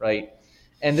inquiry, right?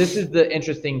 And this is the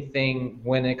interesting thing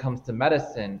when it comes to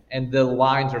medicine, and the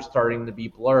lines are starting to be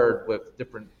blurred with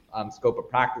different scope of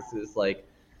practices, like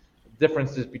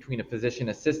differences between a physician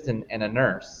assistant and a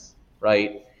nurse,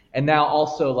 right? And now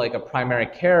also like a primary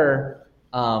care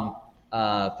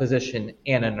physician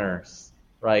and a nurse,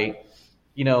 right?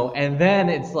 And then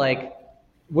it's like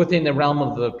within the realm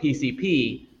of the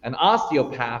PCP, an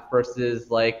osteopath versus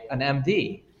like an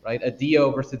MD, right? A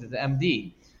DO versus an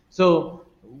MD. So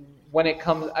when it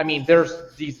comes, I mean, there's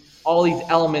all these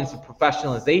elements of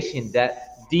professionalization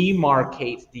that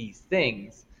demarcates these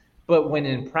things. But when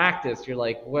in practice, you're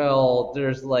like, well,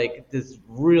 there's like this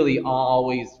really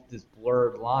always this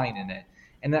blurred line in it.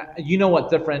 And that, what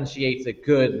differentiates a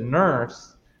good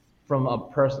nurse from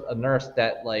a nurse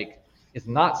that like is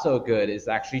not so good is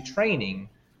actually training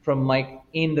from like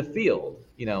in the field.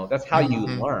 That's how you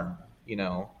Mm-hmm. learn.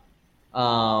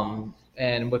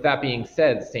 And with that being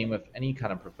said, same with any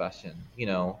kind of profession.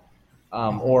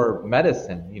 Mm-hmm. Or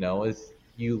medicine. Is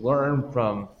you learn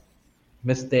from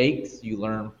mistakes. You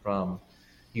learn from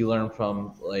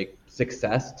like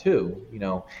success too.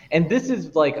 And this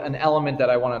is like an element that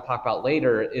I want to talk about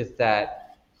later. Is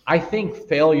that I think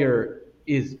failure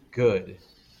is good,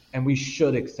 and we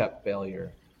should accept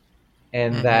failure.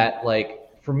 And Mm-hmm. that, like,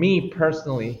 for me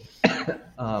personally,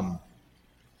 um,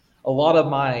 a lot of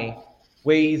my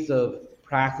ways of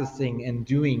practicing and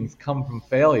doings come from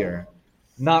failure,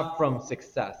 not from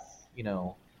success.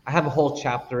 I have a whole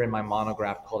chapter in my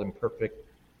monograph called Imperfect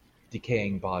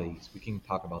Decaying Bodies. We can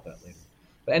talk about that later.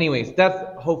 But anyways, that's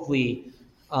hopefully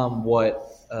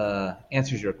what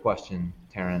answers your question,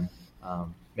 Taryn.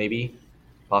 Maybe,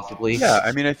 possibly. Yeah,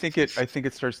 I mean, I think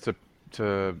it starts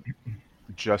to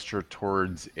gesture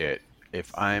towards it.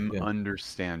 If I'm Yeah.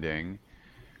 understanding,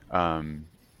 um,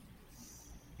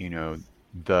 you know,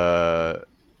 the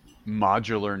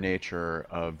modular nature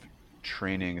of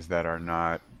trainings that are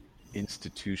not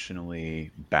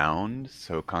institutionally bound,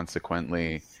 so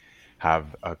consequently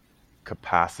have a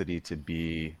capacity to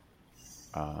be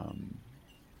um,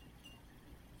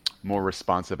 more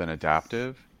responsive and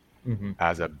adaptive Hmm.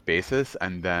 as a basis,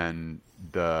 and then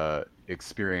the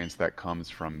experience that comes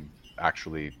from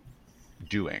actually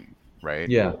doing, right?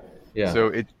 Yeah. Yeah. So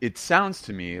it sounds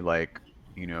to me like,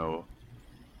 you know,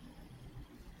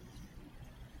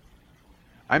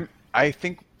 I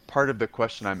think part of the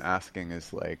question I'm asking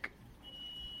is like,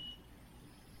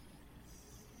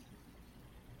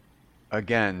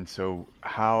 again, so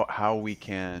how we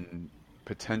can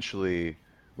potentially,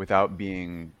 without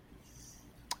being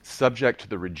subject to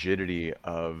the rigidity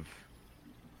of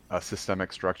a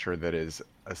systemic structure that is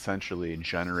essentially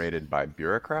generated by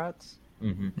bureaucrats,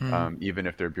 Hmm. Mm. even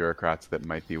if they're bureaucrats that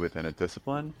might be within a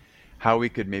discipline, how we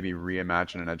could maybe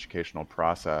reimagine an educational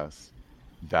process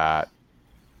that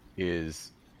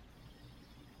is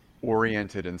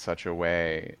oriented in such a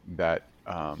way that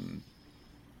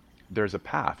there's a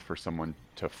path for someone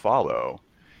to follow.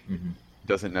 Hmm.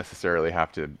 Doesn't necessarily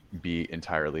have to be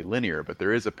entirely linear, but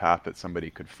there is a path that somebody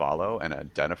could follow and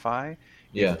identify if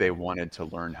Yeah. they wanted to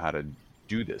learn how to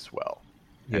do this well.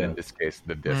 And Yeah. in this case,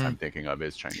 the this Mm. I'm thinking of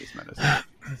is Chinese medicine.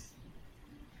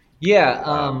 Yeah.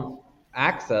 Um,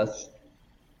 Access.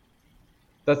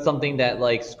 That's something that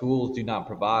like schools do not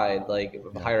provide, like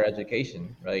yeah, higher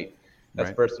education, right? That's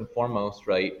right. first and foremost,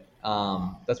 right?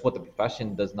 That's what the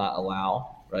profession does not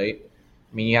allow, right?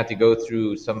 I mean, you have to go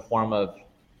through some form of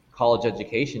college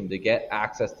education to get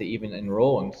access to even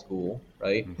enroll in school,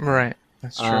 right? Hmm. Right.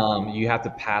 That's true. You have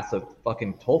to pass a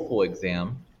fucking TOEFL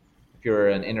exam if you're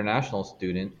an international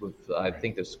student. With I Right.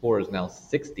 think the score is now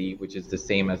 60, which is the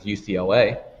same as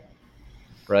UCLA,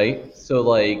 right? So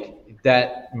like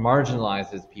that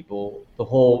marginalizes people. The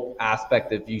whole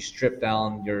aspect if you strip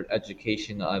down your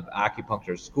education of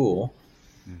acupuncture school,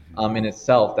 Hmm. in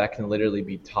itself, that can literally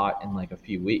be taught in like a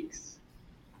few weeks.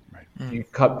 Right. Mm. You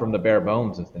cut from the bare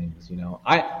bones of things, you know.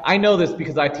 I know this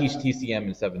because I teach TCM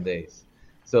in 7 days.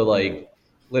 So Mm. like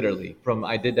literally from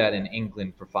I did that in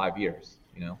England for 5 years,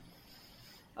 you know.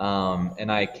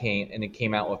 And it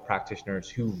came out with practitioners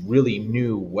who really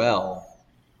knew well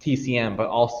TCM, but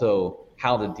also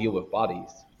how to deal with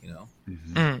bodies, you know.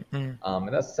 Hmm. Mm. Mm.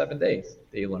 And that's 7 days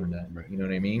they learned that. Right. You know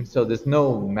what I mean? So there's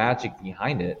no magic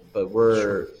behind it, but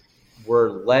Sure. we're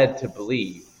led to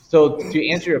believe. So to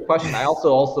answer your question, I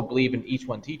also believe in each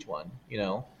one teach one. You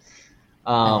know,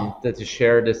 Hmm. that to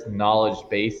share this knowledge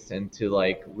base and to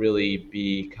like really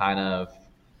be kind of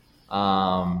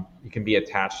you can be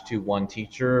attached to one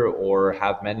teacher or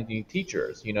have many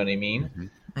teachers. You know what I mean? Hmm.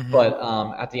 Hmm. But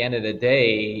at the end of the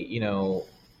day, you know,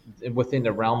 within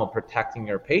the realm of protecting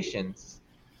your patients,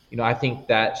 you know, I think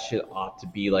that should ought to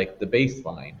be like the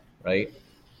baseline, right?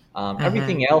 Hmm.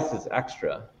 Everything else is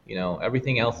extra. You know,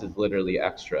 everything else is literally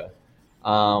extra.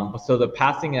 So the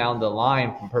passing down the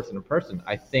line from person to person,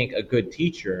 I think a good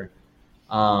teacher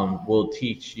will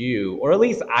teach you, or at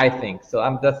least I think so.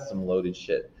 That's some loaded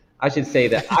shit. I should say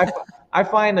that I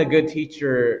find a good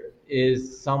teacher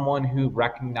is someone who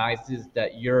recognizes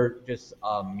that you're just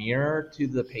a mirror to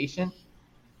the patient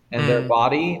and their Mm.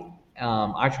 body.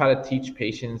 I try to teach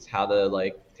patients how to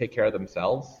like take care of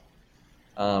themselves,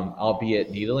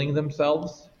 albeit needling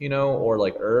themselves, you know, or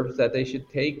like herbs that they should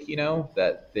take, you know,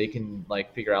 that they can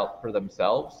like figure out for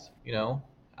themselves, you know,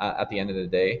 at the end of the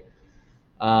day,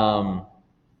 um,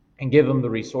 and give them the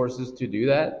resources to do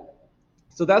that.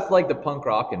 So that's like the punk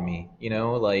rock in me, you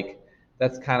know, like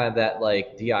that's kind of that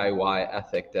like DIY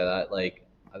ethic that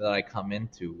I come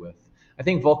into with. I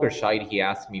think Volker Scheid, he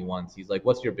asked me once, he's like,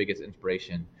 "What's your biggest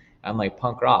inspiration?" I'm like,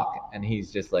 "Punk rock," and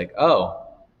he's just like, "Oh,"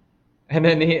 and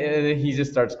he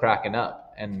just starts cracking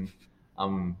up. And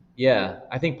yeah,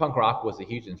 I think punk rock was a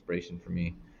huge inspiration for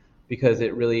me because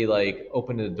it really like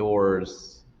opened the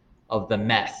doors of the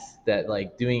mess that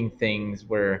like doing things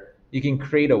where you can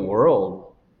create a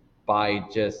world by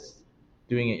just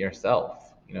doing it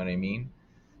yourself. You know what I mean?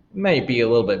 It may be a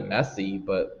little bit messy,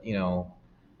 but you know,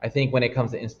 I think when it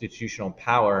comes to institutional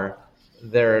power,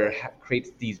 creates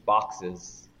these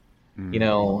boxes, you Mm.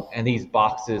 know, and these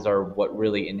boxes are what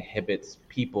really inhibits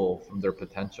people from their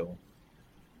potential,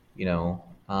 you know.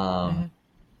 Hmm.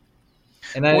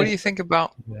 And then What do it's you think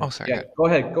about? yeah, Oh, sorry. yeah.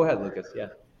 Good. Go ahead, Lucas. Yeah.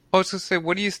 I was gonna say,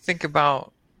 what do you think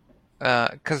about?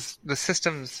 Because the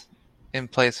systems in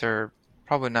place are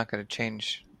probably not going to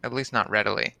change, at least not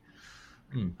readily.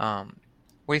 Mm.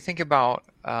 What do you think about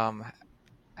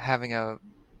having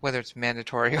whether it's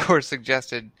mandatory or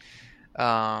suggested,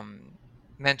 um,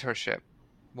 mentorship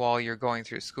while you're going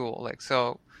through school? Like,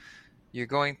 so you're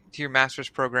going to your master's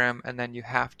program and then you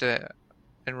have to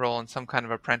enroll in some kind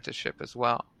of apprenticeship as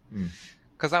well. Mm.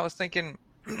 Because I was thinking,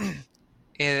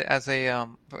 as a,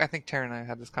 I think Tara and I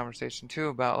had this conversation too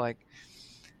about like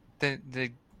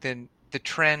the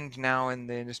trend now in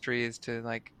the industry is to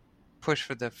like push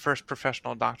for the first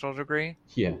professional doctoral degree,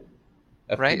 Yeah.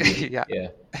 right? FPD. Yeah, Yeah.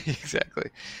 exactly.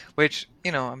 Which,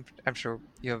 I'm sure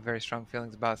you have very strong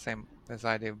feelings about, same as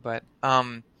I do, but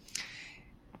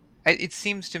it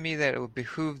seems to me that it would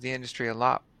behoove the industry a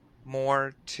lot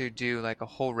more to do like a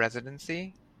whole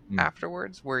residency Mm.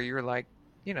 afterwards, where you're like,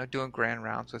 doing grand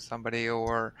rounds with somebody,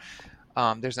 or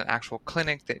there's an actual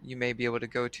clinic that you may be able to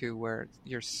go to where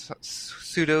you're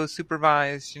pseudo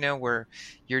supervised, where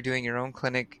you're doing your own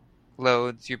clinic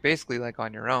loads. You're basically like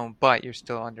on your own, but you're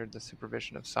still under the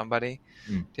supervision of somebody.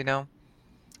 Mm. Do you know?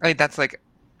 I think that's like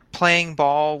playing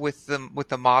ball with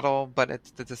the model, but at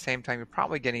the same time, you're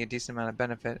probably getting a decent amount of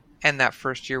benefit. And that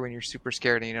first year when you're super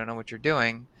scared and you don't know what you're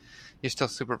doing, you're still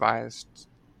supervised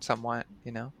somewhat.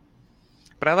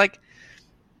 But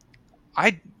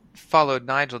I followed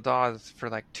Nigel Dawes for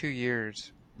like 2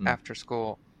 years Mm. after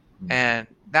school, Mm. and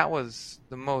that was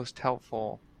the most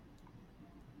helpful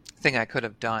thing I could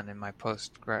have done in my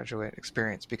postgraduate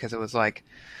experience, because it was like,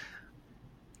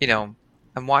 I'm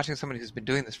watching somebody who's been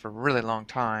doing this for a really long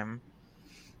time,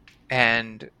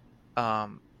 and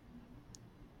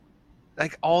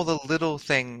like all the little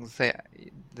things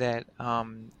that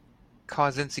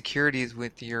cause insecurities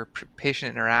with your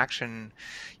patient interaction.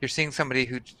 You're seeing somebody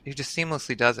who just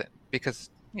seamlessly does it because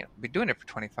we've been doing it for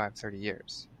 25, 30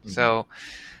 years. Mhm. So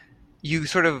you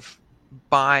sort of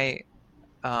by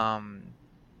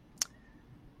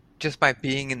just by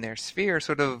being in their sphere,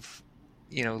 sort of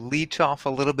leech off a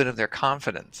little bit of their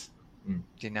confidence.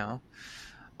 Mm.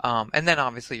 And then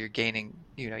obviously you're gaining,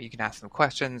 you can ask them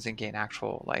questions and gain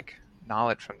actual like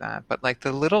knowledge from that. But like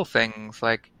the little things,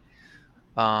 like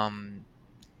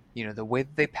the way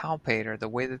that they palpate, or the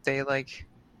way that they like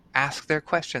ask their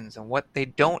questions, and what they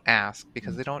don't ask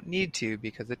because they don't need to,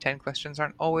 because the 10 questions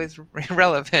aren't always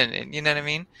relevant. And you know what I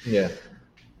mean? Yeah.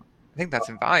 I think that's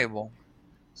invaluable.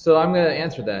 So I'm gonna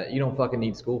answer that. You don't fucking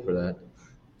need school for that.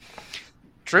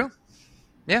 True.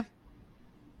 Yeah.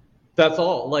 That's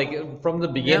all. Like from the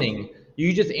beginning,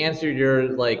 you just answered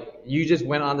you just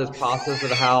went on this process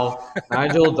of how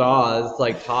Nigel Dawes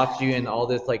like taught you and all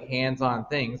this like hands-on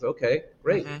things. Okay,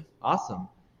 great, awesome.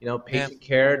 Patient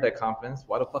care, that confidence.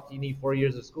 Why the fuck do you need 4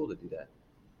 years of school to do that?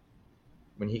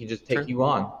 When he can just take you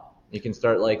on, you can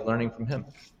start like learning from him.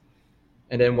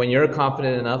 And then when you're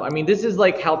confident enough, I mean, this is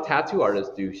like how tattoo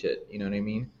artists do shit. You know what I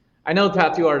mean? I know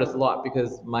tattoo artists a lot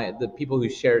because the people who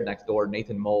shared next door,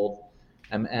 Nathan Mold,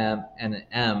 and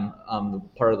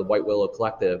part of the White Willow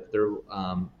Collective, they're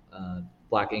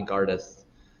black ink artists.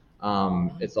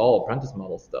 It's all apprentice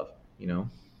model stuff,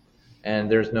 and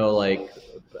there's no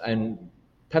and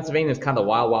Pennsylvania is kind of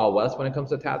wild west when it comes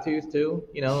to tattoos too.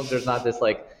 There's not this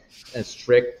like a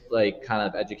strict like kind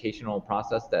of educational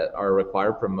process that are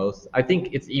required for most. I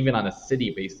think it's even on a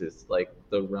city basis, like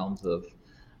the realms of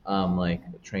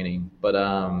like training. But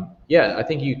yeah, I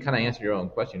think you kind of answered your own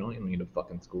question. You don't even need a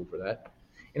fucking school for that.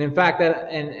 And in fact,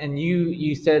 and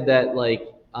you said that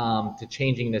like to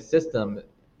changing the system,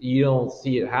 you don't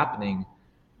see it happening.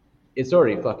 It's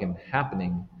already fucking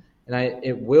happening, and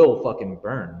it will fucking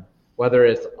burn, whether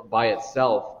it's by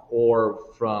itself or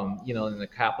from in the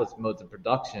capitalist modes of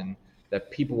production,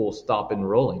 that people will stop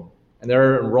enrolling, and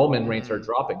their enrollment rates are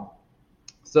dropping.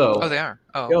 So they are.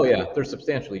 Yeah, they're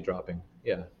substantially dropping.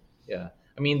 Yeah.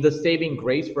 I mean, the saving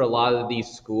grace for a lot of these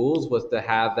schools was to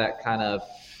have that kind of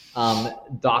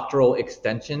doctoral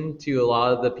extension to a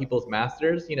lot of the people's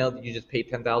masters. You just pay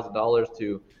 $10,000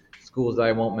 to schools that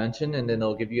I won't mention, and then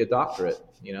they'll give you a doctorate.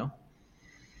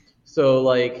 So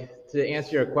like, to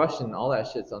answer your question, all that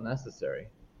shit's unnecessary.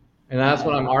 And that's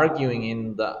what I'm arguing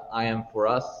in the I Am For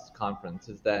Us conference,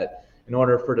 is that in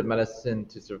order for the medicine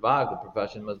to survive, the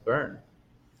profession must burn.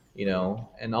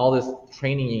 And all this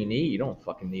training you need, you don't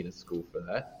fucking need a school for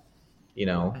that.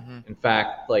 In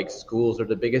fact, like, schools are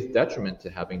the biggest detriment to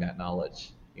having that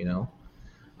knowledge. And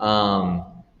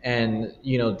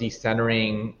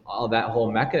decentering all that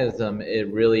whole mechanism,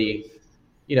 it really,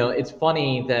 it's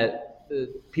funny that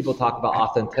people talk about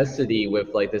authenticity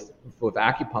with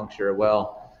acupuncture.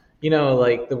 Well,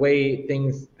 like the way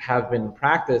things have been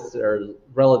practiced are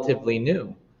relatively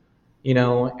new.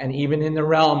 And even in the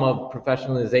realm of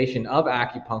professionalization of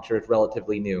acupuncture, it's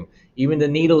relatively new. Even the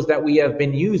needles that we have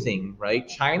been using, right?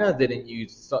 China didn't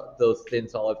use those thin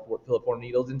solid filiform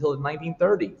needles until the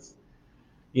 1930s.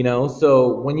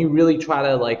 So when you really try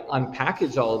to like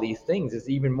unpackage all of these things, it's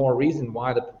even more reason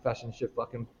why the profession should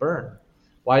fucking burn,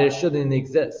 why it shouldn't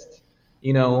exist.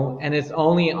 And it's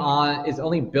only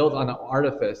built on an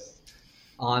artifice,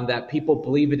 on that people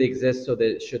believe it exists so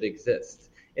that it should exist.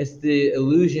 It's the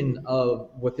illusion of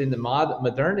within the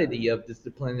modernity of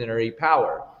disciplinary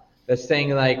power that's saying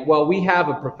like, well, we have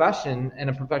a profession and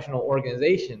a professional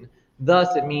organization,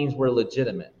 thus it means we're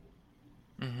legitimate.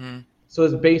 Mm-hmm. So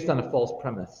it's based on a false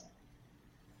premise,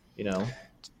 you know?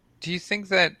 Do you think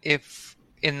that if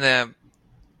in the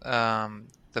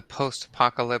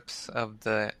post-apocalypse of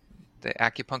the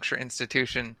acupuncture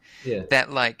institution, Yeah.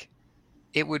 that like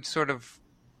it would sort of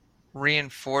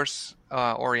reinforce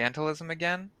Orientalism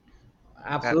again?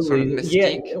 That sort of Absolutely.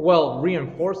 mystique? Yeah. Well,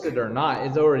 reinforce it or not,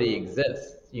 it already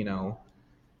exists, you know?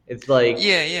 It's like,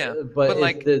 Yeah, yeah. but But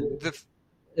like the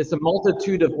it's a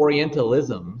multitude of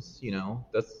Orientalisms, you know?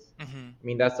 mhm, I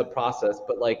mean, that's a process.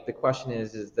 But like the question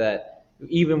is that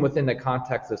even within the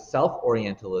context of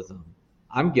self-Orientalism,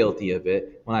 I'm guilty of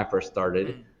it when I first started,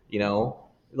 mm, you know?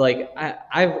 Like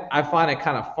I find it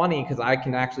kind of funny because I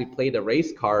can actually play the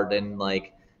race card and like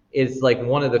it's like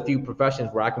one of the few professions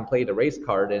where I can play the race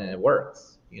card and it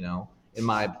works, you know, in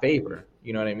my favor.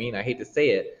 You know what I mean? I hate to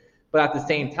say it, but at the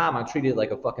same time, I'm treated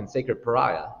like a fucking sacred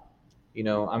pariah. You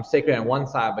know, I'm sacred on one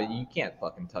side, but you can't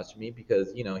fucking touch me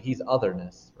because, you know, he's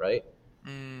otherness, right?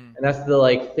 mm, And that's the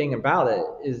like thing about it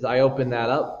is I open that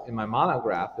up in my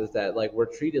monograph is that like we're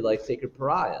treated like sacred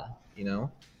pariah, you know?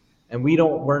 And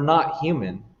we're not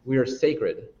human. We are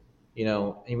sacred, you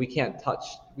know, and we can't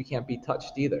be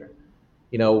touched either.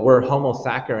 You know, we're homo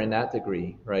sacer in that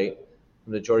degree, right?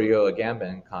 From the Giorgio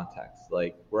Agamben context,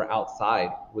 like we're outside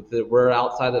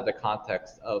of the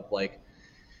context of like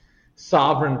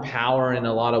sovereign power in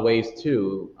a lot of ways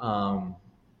too.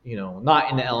 You know,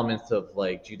 not in the elements of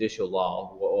like judicial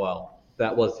law. Well,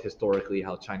 that was historically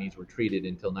how Chinese were treated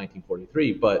until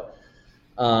 1943, but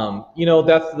you know,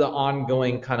 that's the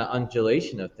ongoing kind of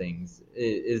undulation of things.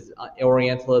 Is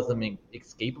Orientalism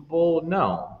escapable?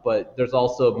 No, but there's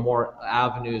also more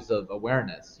avenues of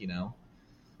awareness. You know,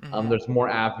 mhm, there's more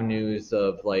avenues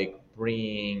of like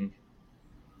bringing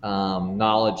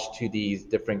knowledge to these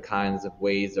different kinds of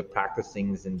ways of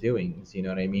practicings and doings. You know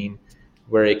what I mean?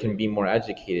 Where it can be more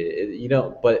educated. You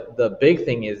know, but the big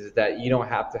thing is that you don't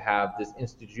have to have this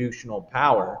institutional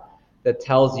power that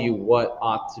tells you what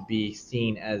ought to be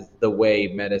seen as the way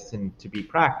medicine to be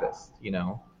practiced. You know,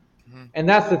 mhm, and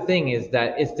that's the thing is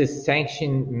that it's this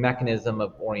sanctioned mechanism of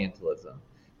Orientalism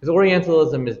because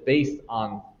Orientalism is based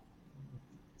on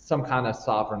some kind of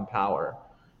sovereign power,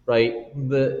 right?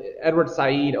 The Edward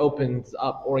Said opens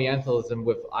up Orientalism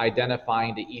with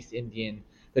identifying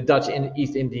the Dutch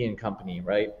East Indian Company,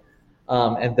 right?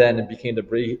 And then it became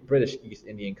the British East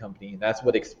Indian Company. And that's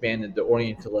what expanded the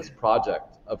Orientalist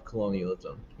project of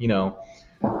colonialism. You know,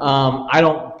 I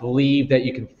don't believe that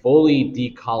you can fully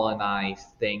decolonize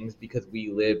things because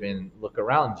we live in, look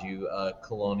around you, a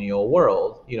colonial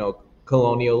world, you know,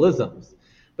 colonialisms.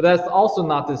 But that's also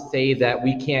not to say that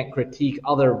we can't critique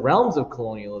other realms of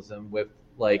colonialism with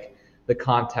like the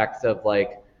context of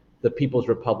like the People's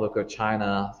Republic of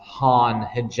China,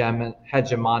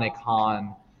 hegemonic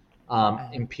Han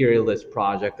mhm. imperialist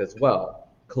project as well,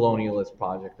 colonialist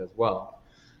project as well.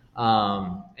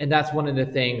 And that's one of the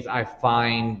things I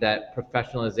find that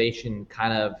professionalization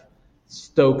kind of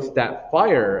stokes that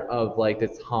fire of like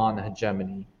this Han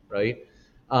hegemony, right?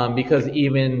 Because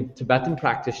even Tibetan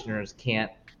practitioners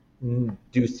can't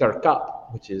do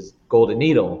Serkap, which is golden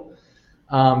needle,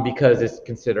 because it's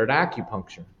considered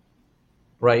acupuncture,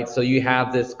 right? So you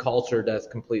have this culture that's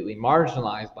completely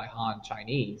marginalized by Han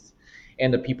Chinese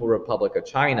and the People Republic of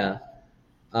China,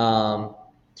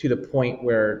 to the point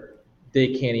where they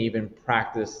can't even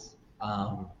practice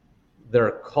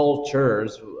their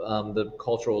cultures, the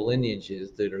cultural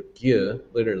lineages that are Gyu,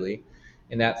 literally,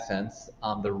 in that sense,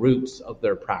 the roots of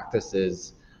their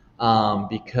practices,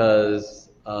 because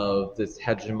of this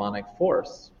hegemonic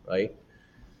force, right?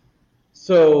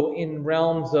 So in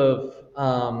realms of,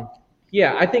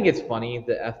 yeah, I think it's funny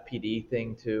the FPD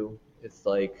thing too. It's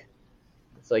like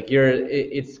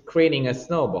it's creating a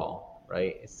snowball,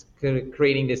 right? It's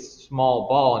creating this small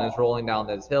ball and it's rolling down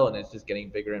this hill and it's just getting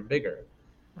bigger and bigger.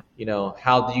 You know,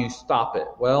 how do you stop it?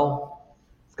 Well,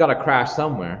 it's got to crash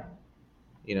somewhere,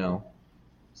 you know.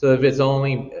 So if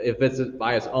it's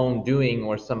by its own doing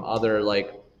or some other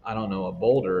like I don't know a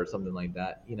boulder or something like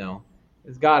that, you know,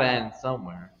 it's got to end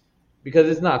somewhere because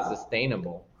it's not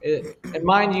sustainable. And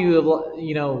mind you,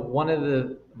 you know, one of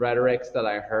the rhetorics that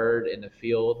I heard in the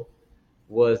field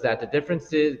was that the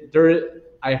differences there.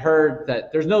 I heard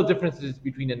that there's no differences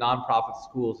between the nonprofit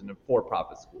schools and the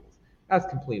for-profit schools. That's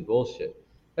complete bullshit.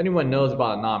 If anyone knows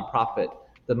about a nonprofit,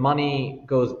 the money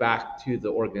goes back to the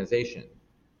organization.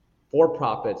 For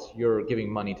profits, you're giving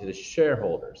money to the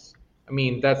shareholders. I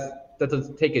mean, that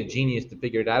doesn't take a genius to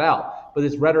figure that out. But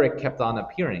this rhetoric kept on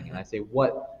appearing, and I say,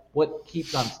 what what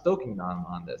keeps on stoking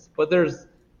on this. But there's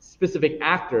specific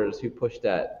actors who push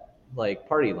that like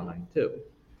party line too.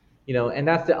 And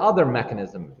that's the other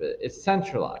mechanism of it. It's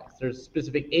centralized. There's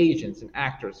specific agents and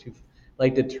actors who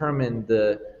like determine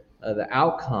the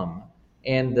outcome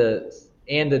and the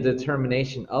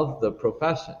determination of the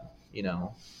profession.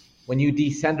 When you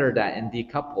decenter that and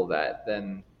decouple that,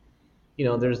 then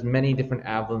there's many different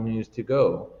avenues to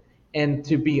go. And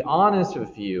to be honest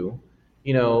with you,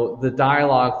 the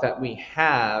dialogues that we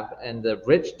have and the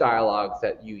rich dialogues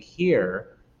that you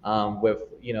hear with,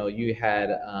 you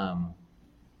had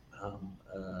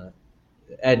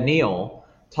Ed Neal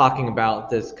talking about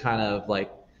this kind of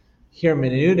like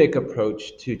hermeneutic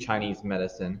approach to Chinese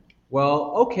medicine.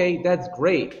 Well, okay, that's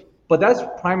great, but that's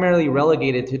primarily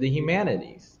relegated to the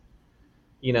humanities,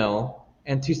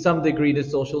 and to some degree to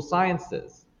social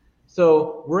sciences.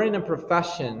 So we're in a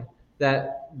profession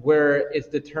where it's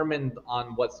determined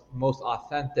on what's most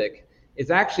authentic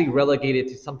is actually relegated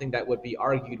to something that would be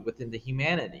argued within the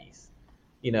humanities,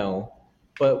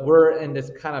 But we're in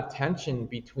this kind of tension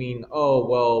between,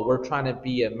 we're trying to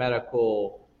be a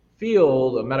medical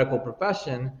field, a medical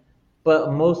profession,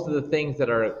 but most of the things that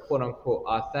are quote unquote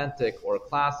authentic or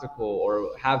classical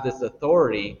or have this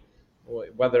authority,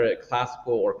 whether it's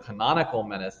classical or canonical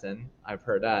medicine, I've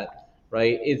heard that,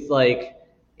 right? It's like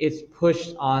it's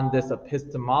pushed on this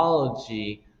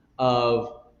epistemology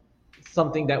of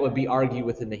something that would be argued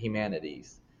within the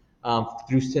humanities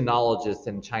through sinologists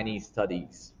and Chinese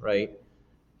studies, right?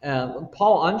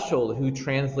 Paul Unshold, who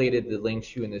translated the Ling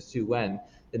Shu and the Su Wen,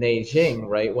 the Neijing,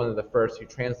 right, one of the first who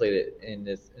translated it in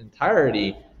its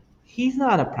entirety, he's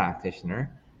not a practitioner.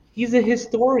 He's a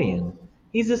historian.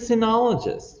 He's a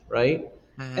sinologist, right?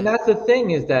 Mm-hmm. And that's the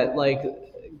thing is that, like,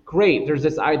 great, there's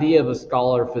this idea of a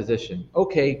scholar physician.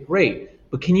 Okay, great.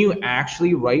 But can you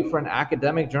actually write for an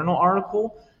academic journal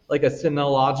article, like a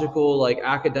sinological, like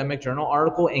academic journal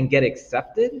article, and get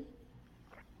accepted?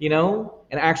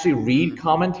 And actually read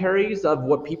commentaries of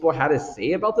what people had to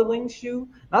say about the Ling Shu?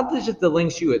 Not just the Ling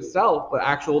Shu itself, but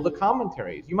the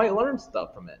commentaries. You might learn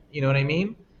stuff from it. You know what I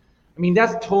mean?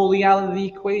 That's totally out of the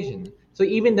equation. So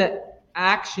even the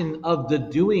action of the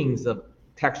doings of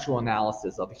textual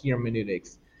analysis, of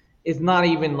hermeneutics, is not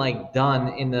even like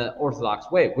done in the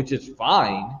orthodox way, which is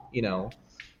fine,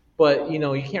 But,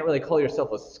 you can't really call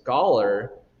yourself a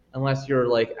scholar unless you're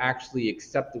like actually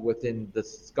accepted within the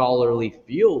scholarly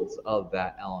fields of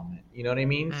that element. You know what I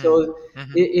mean? Mm-hmm. So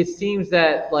it seems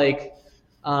that like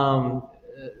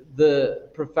the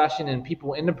profession and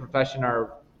people in the profession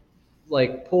are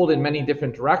like pulled in many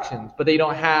different directions, but they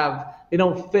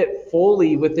don't fit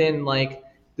fully within like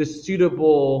the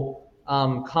suitable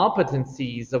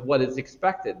competencies of what is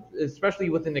expected, especially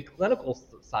within the clinical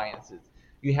sciences.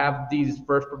 You have these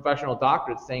first professional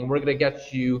doctorates saying, we're going to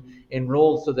get you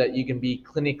enrolled so that you can be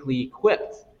clinically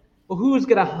equipped. Well, who's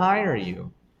going to hire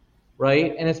you,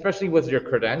 right? And especially with your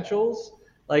credentials,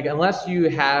 like unless you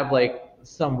have like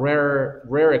some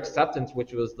rare acceptance,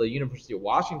 which was the University of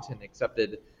Washington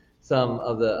accepted some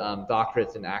of the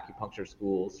doctorates in acupuncture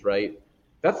schools, right?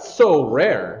 That's so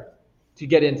rare to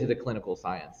get into the clinical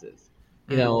sciences.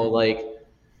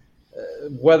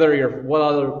 Whether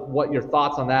what your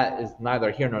thoughts on that is neither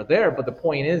here nor there, but the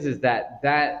point is that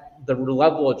the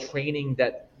level of training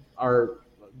that are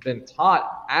been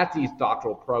taught at these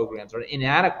doctoral programs are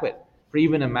inadequate for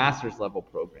even a master's level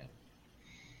program,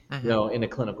 in the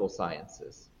clinical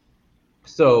sciences.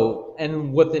 So,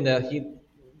 and within the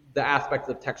aspects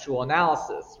of textual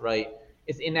analysis, right,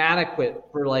 it's inadequate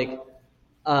for like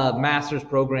a master's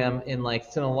program in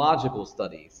like sinological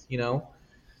studies,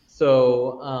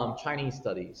 So Chinese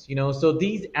studies, so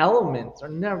these elements are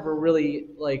never really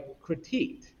like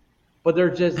critiqued, but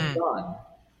they're just done.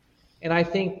 And I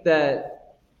think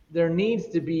that there needs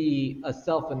to be a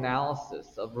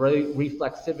self-analysis of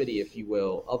reflexivity, if you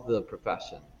will, of the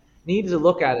profession. Needs to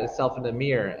look at itself in the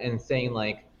mirror and saying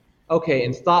like, okay,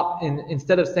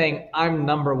 instead of saying I'm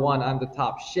number one, I'm the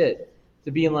top shit,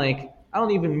 to being like, I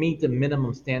don't even meet the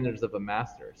minimum standards of a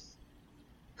master's.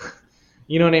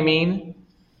 You know what I mean?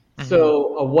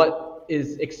 So what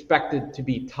is expected to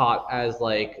be taught as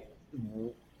like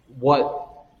what,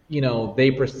 they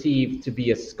perceive to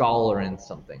be a scholar in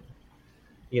something,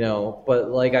 but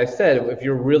like I said, if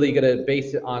you're really going to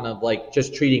base it on like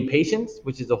just treating patients,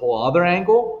 which is a whole other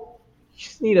angle, you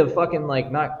just need to fucking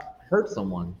like not hurt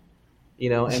someone,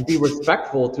 and be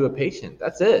respectful to a patient.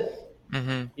 That's it.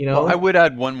 Well, I would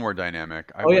add one more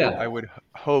dynamic. I would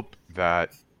hope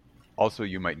that also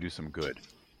you might do some good.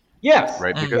 Yes.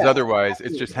 Right. Because otherwise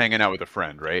it's just hanging out with a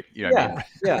friend. Right. You know what I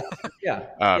mean?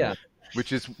 Yeah.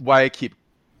 Which is why I keep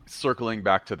circling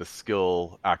back to the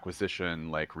skill acquisition,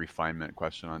 like refinement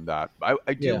question on that,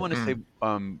 I do Yeah. want to say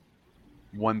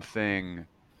one thing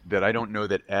that I don't know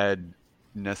that Ed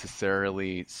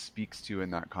necessarily speaks to in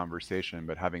that conversation,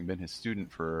 but having been his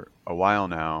student for a while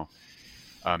now,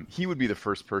 he would be the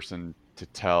first person to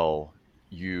tell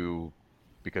you,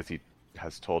 because he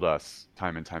has told us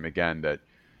time and time again, that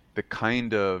the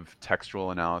kind of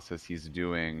textual analysis he's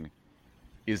doing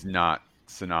is not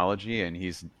sinology, and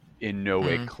he's in no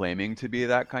way Mm. claiming to be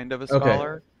that kind of a Okay.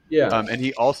 scholar. Yeah. And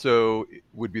he also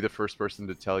would be the first person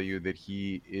to tell you that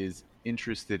he is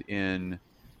interested in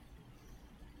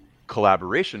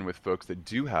collaboration with folks that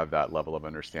do have that level of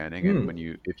understanding. And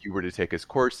if you were to take his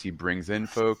course, he brings in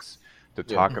folks to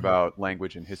Yeah. talk about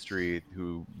language and history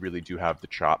who really do have the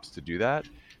chops to do that.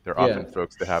 They're Yeah. often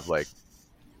folks that have like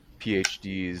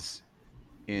PhDs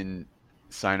in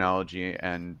sinology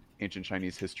and ancient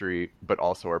Chinese history, but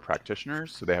also are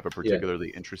practitioners. So they have a Yeah. particularly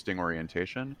interesting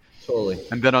orientation. Totally.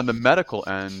 And then on the medical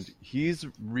end, he's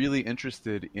really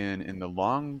interested in the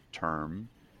long term,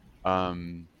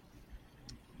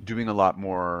 doing a lot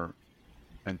more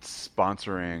and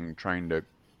sponsoring, trying to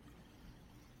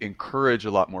encourage a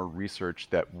lot more research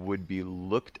that would be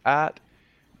looked at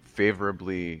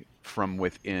favorably from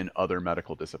within other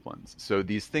medical disciplines. So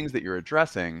these things that you're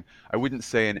addressing, I wouldn't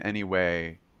say in any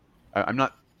way, I'm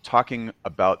not talking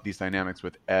about these dynamics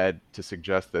with Ed to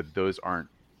suggest that those aren't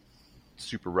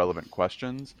super relevant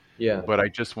questions, Yeah. but I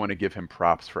just want to give him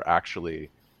props for actually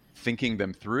thinking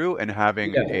them through and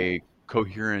having Yeah. a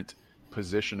coherent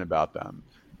position about them.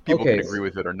 People can Okay. agree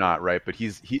with it or not, right? But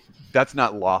that's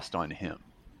not lost on him.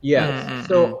 Yes. Mm.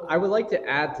 So I would like to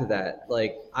add to that.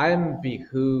 Like, I'm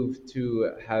behooved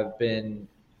to have been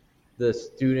the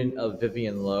student of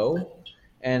Vivian Lowe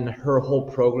and her whole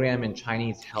program in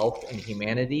Chinese health and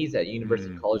humanities at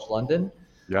University College London,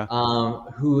 Yeah.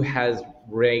 who has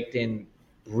raked in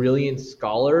brilliant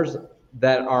scholars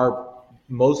that are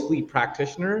mostly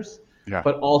practitioners, Yeah.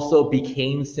 but also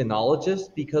became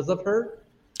sinologists because of her.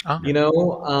 Oh. You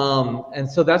know, and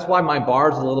so that's why my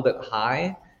bar is a little bit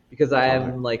high, because I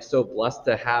Totally. am like so blessed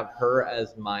to have her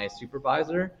as my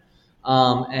supervisor.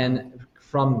 And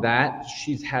from that,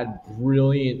 she's had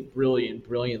brilliant,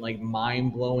 like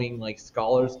mind-blowing like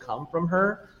scholars come from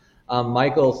her.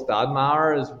 Michael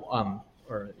Stadmauer is,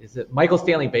 or is it Michael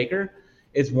Stanley Baker,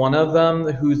 is one of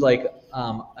them, who's like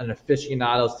an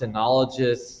aficionado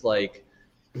sinologist, like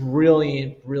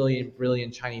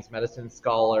brilliant Chinese medicine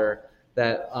scholar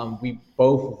that we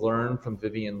both learned from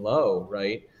Vivian Lowe,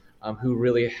 right? Who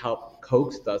really helped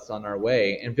coaxed us on our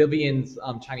way. And Vivian's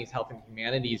Chinese Health and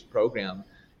Humanities program,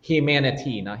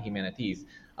 Humanity, not Humanities,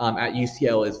 at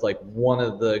UCL is like one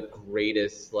of the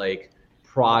greatest like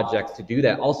projects to do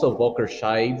that. Also, Volker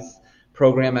Scheib's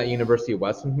program at University of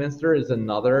Westminster is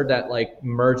another that like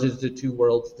merges the two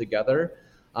worlds together.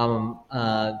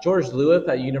 George Lewis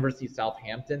at University of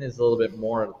Southampton is a little bit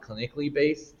more clinically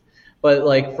based, but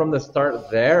like from the start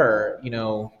there, you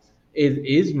know, it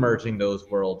is merging those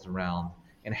worlds around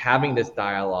and having this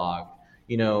dialogue,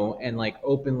 you know, and like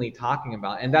openly talking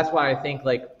about it. And that's why I think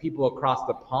like people across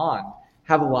the pond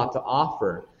have a lot to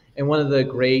offer. And one of the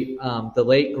great, the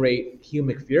late great Hugh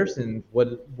McPherson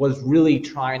was really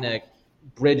trying to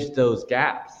bridge those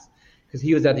gaps, because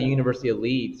he was at the University of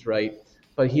Leeds, right?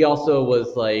 But he also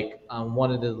was like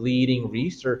one of the leading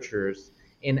researchers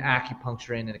in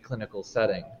acupuncture in a clinical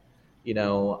setting, you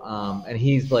know, and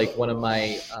he's like one of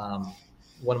my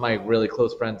really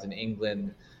close friends in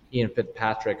England, Ian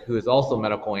Fitzpatrick, who is also a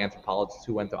medical anthropologist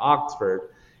who went to Oxford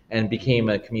and became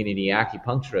a community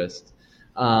acupuncturist.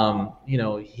 You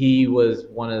know, he was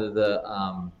one of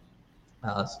the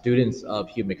students of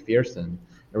Hugh McPherson,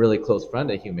 a really close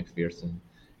friend of Hugh McPherson.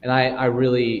 And I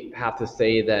really have to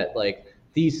say that like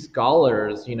these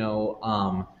scholars, you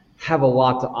know, have a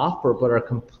lot to offer, but are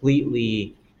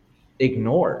completely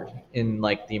ignored in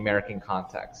like the American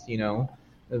context, you know.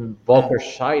 And Volker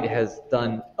Scheid has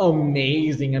done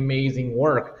amazing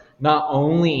work, not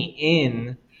only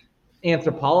in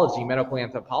anthropology, medical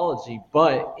anthropology,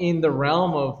 but in the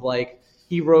realm of like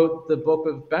he wrote the book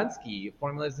of Bensky,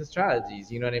 Formulas and Strategies,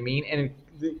 you know what I mean? And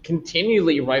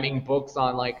continually writing books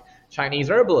on like Chinese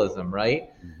herbalism,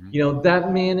 right? You know,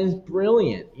 that man is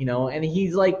brilliant, you know, and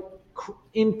he's like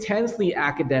intensely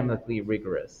academically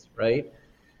rigorous, right?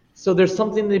 So there's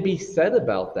something to be said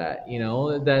about that, you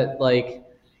know, that like,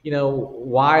 you know,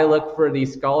 why look for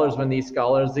these scholars when these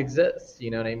scholars exist?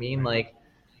 You know what I mean? Like,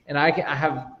 and I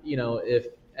have, you know, if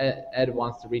Ed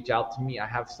wants to reach out to me, I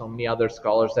have so many other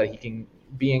scholars that he can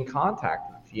be in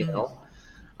contact with, you know,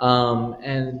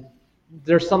 and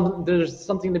there's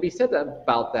something to be said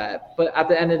about that. But at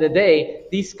the end of the day,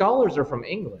 these scholars are from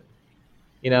England,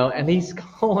 and these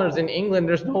scholars in England,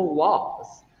 there's no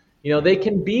laws. They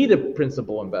can be the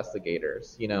principal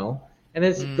investigators, and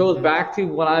this goes back to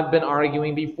what I've been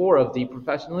arguing before of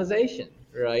deprofessionalization,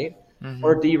 right?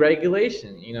 Or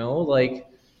deregulation, like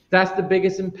that's the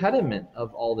biggest impediment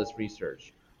of all this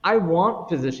research. I want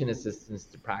physician assistants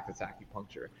to practice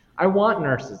acupuncture. I want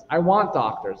nurses. I want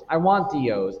doctors. I want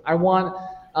DOs. I want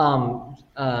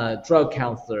drug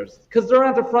counselors because they're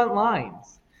at the front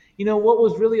lines. What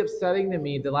was really upsetting to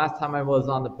me the last time I was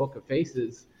on the Book of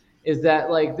Faces is that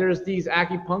like there's these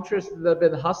acupuncturists that have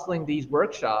been hustling these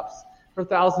workshops for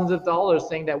thousands of dollars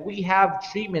saying that we have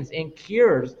treatments and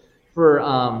cures for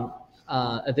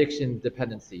addiction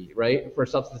dependency, right? For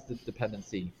substance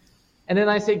dependency. And then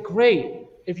I say, great,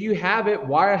 if you have it,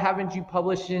 why haven't you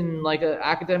published in like an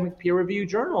academic peer-reviewed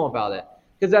journal about it?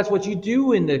 Because that's what you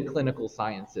do in the clinical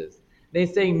sciences. They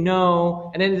say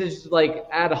no, and then they just like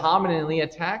ad hominemly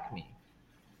attack me.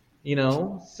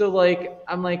 So like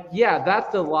I'm like, yeah,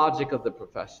 that's the logic of the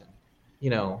profession,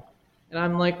 and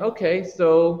I'm like, okay,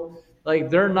 so like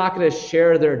they're not going to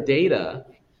share their data,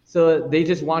 so they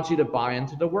just want you to buy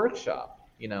into the workshop,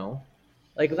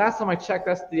 like last time I checked,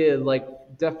 that's the like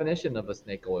definition of a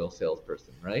snake oil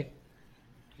salesperson, right?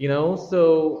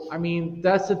 So I mean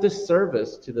that's a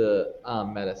disservice to the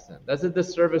medicine. That's a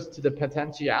disservice to the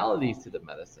potentialities to the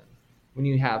medicine when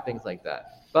you have things like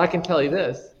that. But I can tell you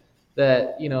this,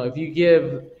 that if you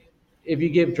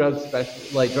give drug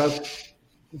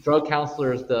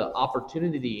counselors the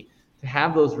opportunity to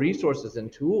have those resources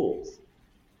and tools,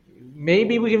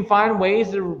 maybe we can find ways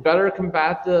to better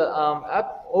combat the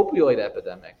opioid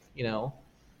epidemic.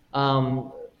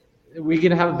 We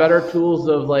can have better tools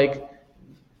of like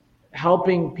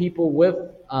helping people with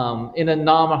in a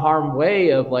non-harm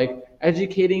way of like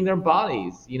educating their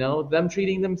bodies, them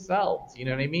treating themselves. You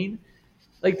know what I mean?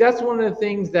 Like that's one of the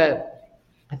things that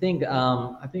I think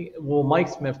Mike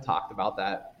Smith talked about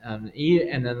that, and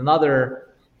another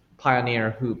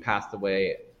pioneer who passed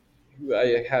away, who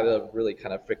I had a really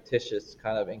kind of fictitious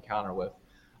kind of encounter with.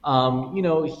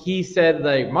 He said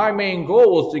like my main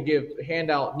goal was to hand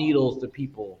out needles to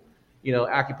people,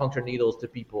 acupuncture needles to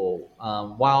people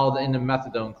while in the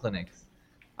methadone clinics.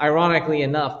 Ironically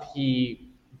enough, he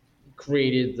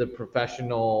created the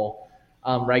professional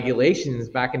regulations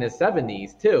back in the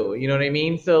 70s too. You know what I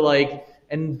mean? So like,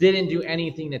 and didn't do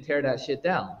anything to tear that shit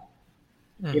down.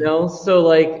 So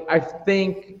like, I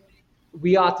think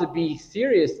we ought to be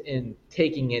serious in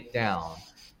taking it down.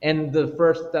 And the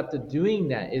first step to doing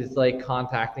that is like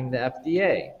contacting the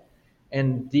FDA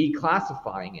and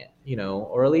declassifying it,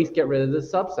 or at least get rid of the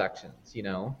subsections,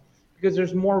 because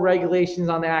there's more regulations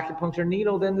on the acupuncture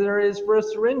needle than there is for a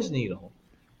syringe needle.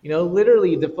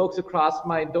 Literally the folks across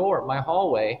my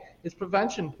hallway is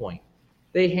Prevention Point.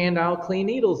 They hand out clean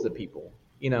needles to people,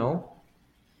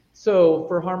 So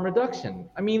for harm reduction,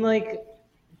 I mean, like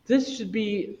this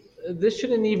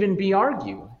shouldn't even be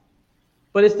argued.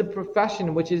 But it's the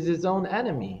profession which is its own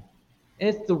enemy. And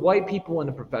it's the white people in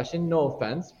the profession, no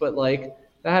offense, but like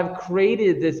that have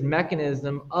created this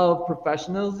mechanism of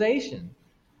professionalization.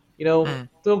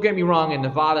 Don't get me wrong, in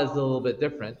Nevada is a little bit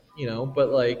different,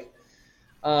 but like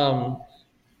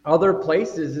other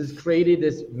places has created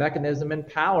this mechanism and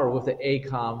power with the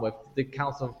ACOM, with the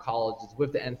Council of Colleges,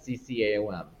 with the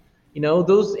NCCAOM.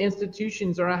 Those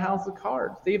institutions are a house of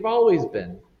cards. They've always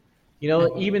been.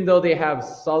 Even though they have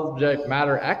subject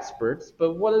matter experts,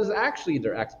 but what is actually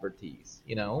their expertise?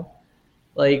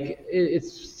 Like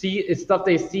it's stuff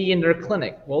they see in their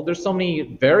clinic. Well, there's so many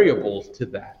variables to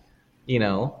that,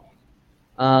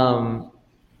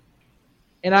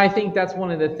 and I think that's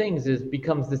one of the things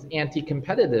becomes this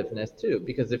anti-competitiveness too,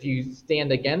 because if you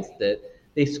stand against it,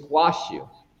 they squash you.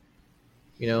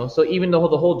 So even though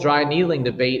the whole dry needling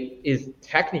debate is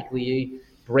technically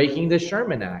breaking the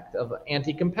Sherman Act of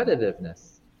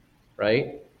anti-competitiveness,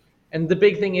 right? And the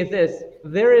big thing is this,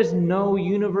 there is no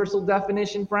universal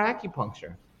definition for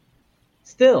acupuncture.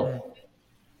 Still,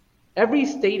 every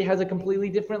state has a completely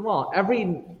different law.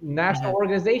 Every national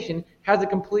organization has a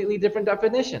completely different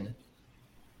definition.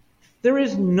 There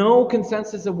is no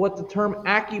consensus of what the term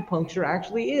acupuncture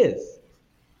actually is.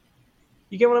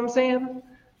 You get what I'm saying?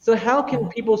 So how can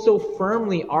people so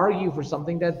firmly argue for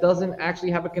something that doesn't actually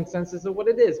have a consensus of what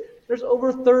it is? There's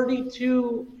over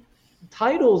 32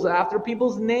 titles after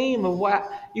people's name of what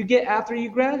you get after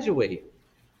you graduate.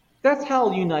 That's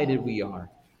how united we are,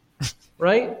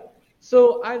 right?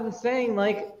 So I'm saying,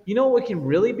 like, what we can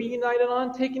really be united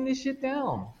on? Taking this shit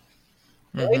down,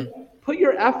 right? Put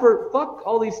your effort, fuck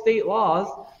all these state laws,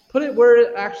 put it where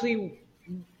it actually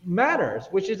matters,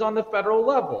 which is on the federal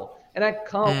level. And that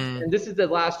comes, Mm. and this is the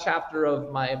last chapter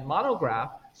of my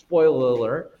monograph, spoiler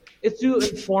alert, is to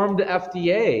inform the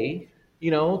FDA,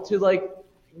 to like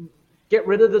get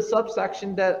rid of the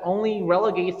subsection that only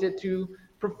relegates it to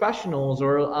professionals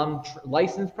or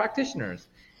licensed practitioners.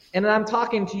 And I'm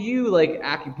talking to you like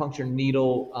acupuncture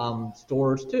needle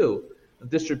stores too,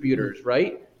 distributors,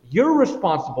 right? You're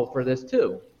responsible for this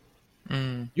too.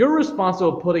 Mm. You're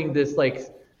responsible for putting the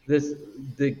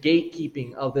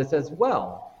gatekeeping of this as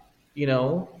well.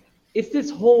 It's this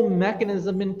whole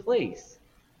mechanism in place.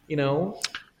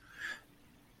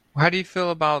 How do you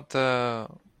feel about the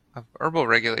herbal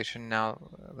regulation now?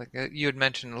 Like you had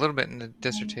mentioned a little bit in the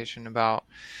dissertation about,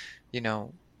 you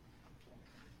know,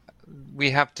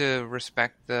 we have to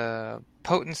respect the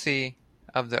potency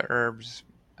of the herbs,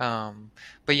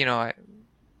 but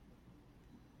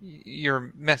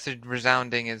your message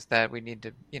resounding is that we need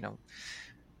to,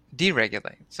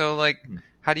 deregulate. So, like,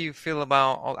 how do you feel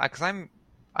about all? Because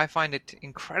I find it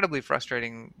incredibly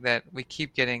frustrating that we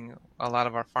keep getting a lot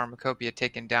of our pharmacopoeia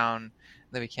taken down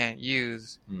that we can't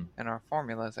use in our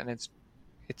formulas, and it's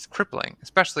crippling,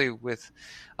 especially with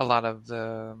a lot of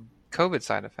the COVID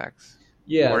side effects.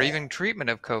 Yes. Or even treatment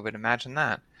of COVID. Imagine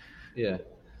that. Yeah.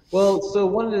 Well, so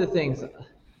one of the things, are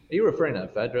you referring to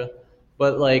ephedra?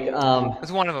 But like,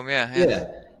 It's one of them, yeah.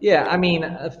 yeah. I mean,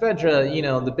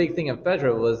 ephedra. The big thing of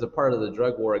ephedra was a part of the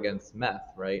drug war against meth,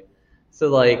 right? So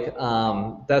like,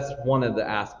 that's one of the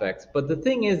aspects. But the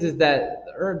thing is that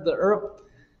the herb,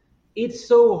 it's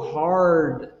so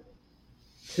hard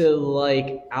to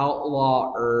like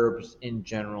outlaw herbs in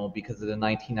general because of the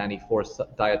 1994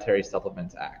 Dietary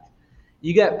Supplements Act.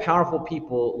 You get powerful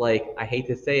people like, I hate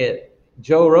to say it,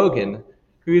 Joe Rogan,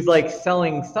 who's like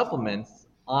selling supplements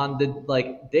on the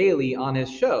like daily on his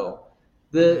show.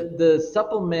 The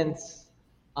supplements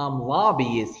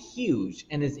lobby is huge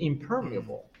and is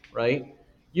impermeable, right?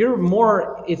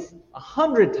 It's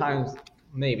 100 times,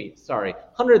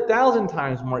 100,000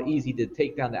 times more easy to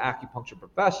take down the acupuncture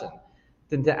profession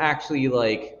than to actually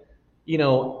like,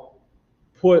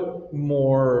 put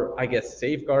more, I guess,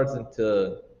 safeguards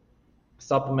into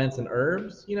supplements and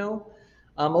herbs.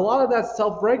 A lot of that's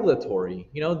self-regulatory.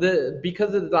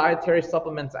 Because of the Dietary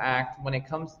Supplements Act, when it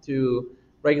comes to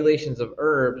regulations of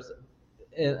herbs,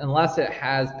 unless it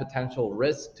has potential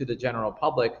risk to the general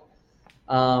public,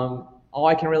 all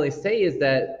I can really say is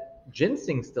that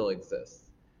ginseng still exists.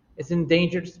 It's an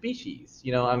endangered species.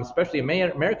 Especially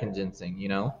American ginseng.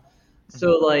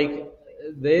 So like,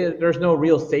 there's no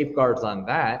real safeguards on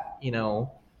that.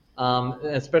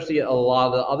 Especially a lot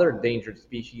of the other endangered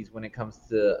species when it comes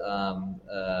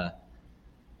to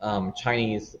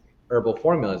Chinese herbal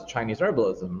formulas, Chinese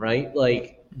herbalism, right?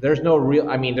 Like, there's no real,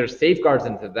 there's safeguards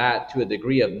into that to a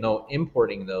degree of no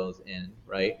importing those in,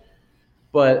 right?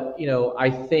 But, I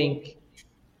think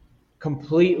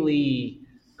completely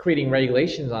creating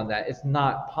regulations on that is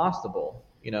not possible,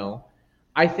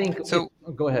 I think. So,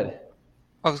 go ahead.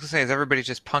 I was going to say, is everybody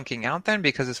just punking out then?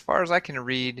 Because as far as I can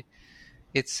read,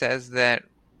 it says that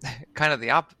kind of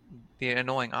the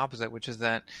annoying opposite, which is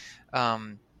that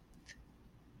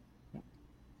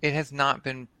it has not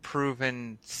been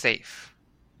proven safe,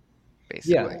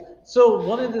 basically. Yeah. So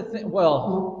one of the things,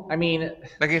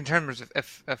 like in terms of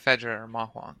ephedra or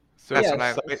mahuang. So That's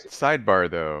Yeah. what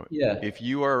sidebar though, Yeah. if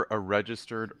you are a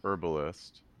registered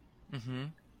herbalist Mm-hmm.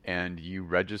 and you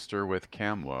register with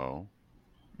CAMLO,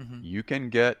 Mm-hmm. you can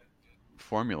get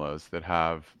formulas that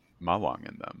have mawang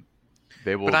in them.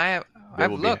 They will. But I've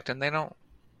will be- looked and they don't.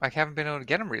 I haven't been able to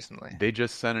get them recently. They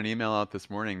just sent an email out this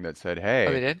morning that said, Oh, "Hey,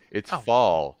 they did? it's Oh.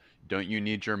 fall. Don't you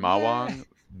need your mawang?"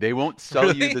 They won't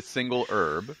sell you Really? the single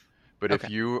herb, but if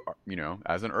Okay. you,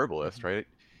 as an herbalist, right?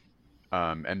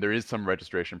 And there is some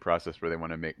registration process where they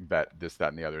want to vet this, that,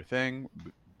 and the other thing,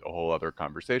 a whole other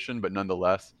conversation. But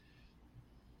nonetheless,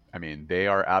 they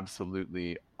are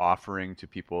absolutely offering to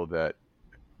people that,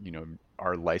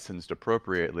 are licensed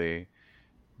appropriately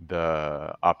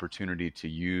the opportunity to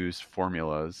use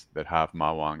formulas that have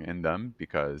mawang in them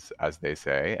because, as they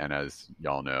say, and as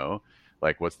y'all know,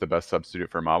 like, what's the best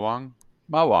substitute for mawang?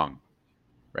 Mawang,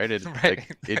 right?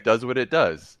 Right. It does what it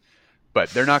does, but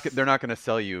they're not going to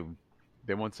sell you.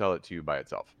 They won't sell it to you by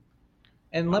itself.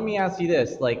 And let me ask you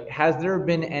this: like, has there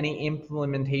been any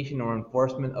implementation or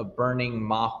enforcement of burning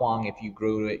mahuang if you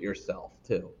grew it yourself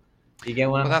too? You get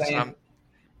what I'm saying?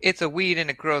 It's a weed and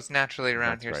it grows naturally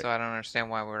around That's here, right. so I don't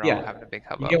understand why we're Yeah. all having a big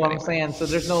hubbub. You get what I'm anyway. saying? So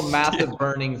there's no massive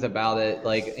burnings about it,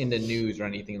 like in the news or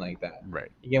anything like that.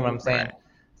 Right. You get what I'm saying? Right.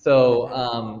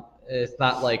 So it's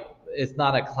not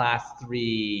a class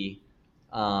 3.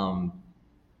 I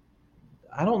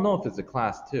don't know if it's a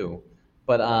class 2,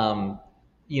 but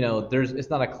it's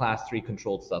not a class 3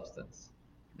 controlled substance.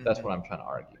 That's Mhm. what I'm trying to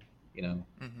argue. You know,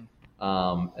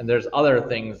 Mhm. and there's other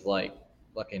things like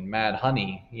fucking Mad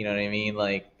Honey. You know what I mean?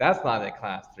 Like that's not a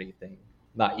class 3 thing,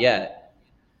 not yet.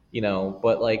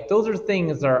 But like those are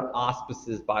things that are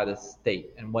auspices by the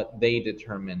state, and what they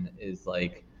determine is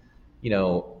like,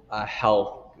 a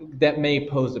health that may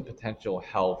pose a potential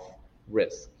health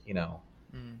risk.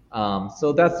 Mhm.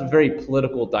 So that's a very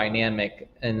political dynamic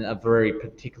and a very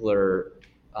particular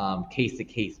case to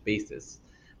case basis,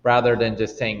 rather than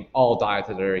just saying all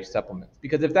dietary supplements.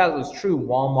 Because if that was true,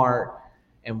 Walmart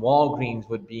and Walgreens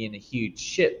would be in a huge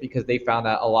shit because they found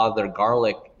out a lot of their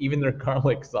garlic, even their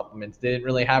garlic supplements, didn't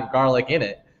really have garlic in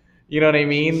it. You know what I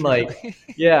mean? Like, Really?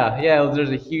 yeah, yeah.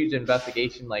 There's a huge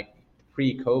investigation like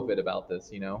pre-COVID about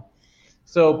this.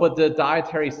 So, but the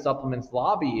dietary supplements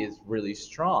lobby is really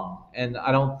strong, and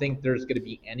I don't think there's going to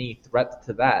be any threat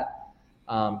to that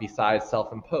besides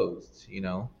self-imposed.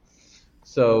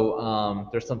 So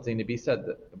there's something to be said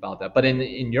about that. But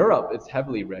in Europe, it's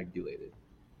heavily regulated.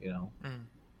 You know, Mm.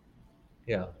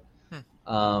 yeah.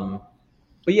 Hmm. Um,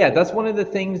 but yeah, that's one of the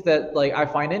things that like I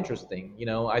find interesting.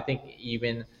 I think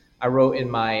even I wrote in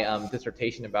my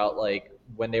dissertation about like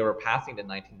when they were passing the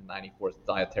 1994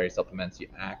 Dietary Supplements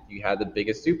Act, you had the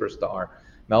biggest superstar,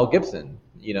 Mel Gibson,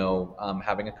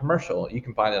 having a commercial. You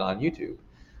can find it on YouTube,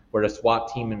 where the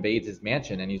SWAT team invades his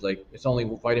mansion and he's like, "It's only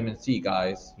vitamin C,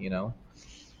 guys."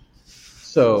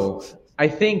 So I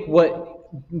think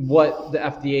what the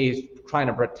FDA is trying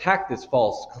to protect is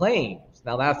false claims.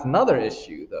 Now that's another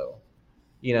issue, though.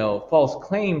 False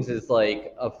claims is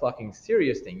like a fucking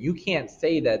serious thing. You can't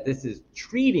say that this is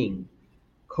treating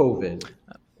COVID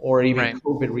or even Right.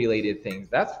 COVID related things.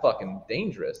 That's fucking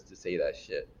dangerous to say that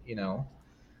shit.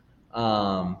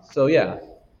 So yeah.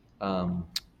 Um,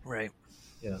 Right.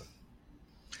 yeah.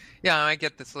 Yeah, I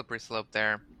get the slippery slope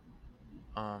there.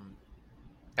 Um,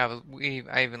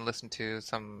 I even listened to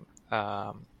some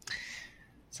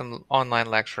online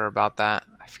lecture about that.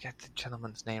 I forget the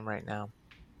gentleman's name right now,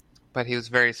 but he was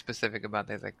very specific about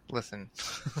that. He's like, listen,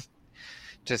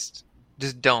 just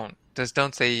just don't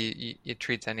say you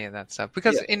treat any of that stuff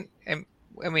because Yeah.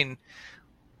 I mean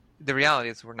the reality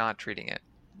is we're not treating it.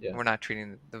 Yeah. We're not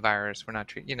treating the virus. We're not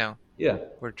treating Yeah.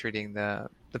 we're treating the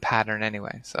pattern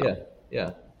anyway. So Yeah.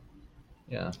 Yeah.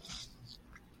 Yeah.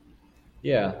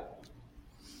 Yeah.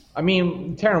 I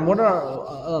mean, Taryn, what are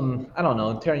I don't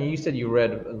know, Taryn, you said you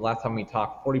read last time we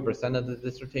talked 40% of the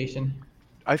dissertation.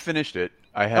 I finished it.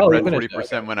 I had Oh, you read finished it.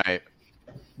 Okay. 40%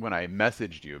 when I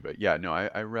messaged you, but yeah, no,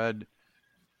 I read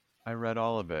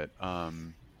all of it. I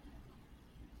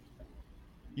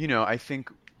think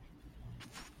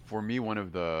for me, one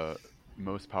of the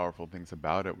most powerful things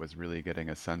about it was really getting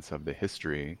a sense of the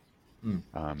history,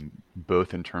 Mm,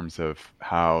 both in terms of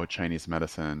how Chinese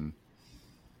medicine,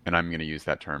 and I'm going to use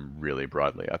that term really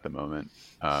broadly at the moment,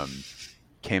 um,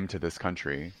 came to this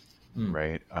country, mm,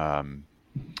 right?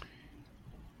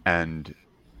 And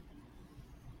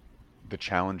the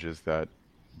challenges that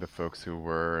the folks who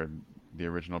were the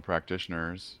original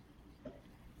practitioners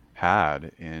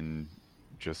had in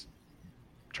just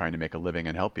trying to make a living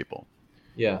and help people.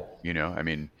 yeah. I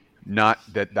mean, not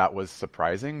that that was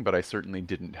surprising, but I certainly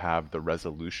didn't have the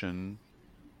resolution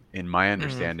in my hmm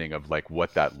understanding of like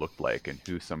what that looked like and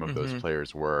who some of those hmm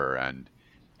players were and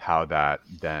how that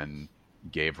then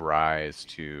gave rise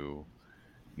to,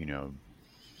 you know,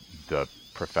 the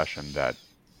profession that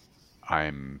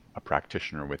I'm a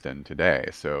practitioner within today.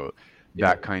 So Yeah.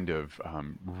 that kind of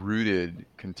rooted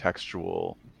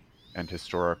contextual and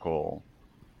historical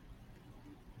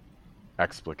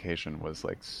explication was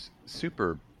like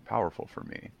super powerful for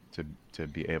me to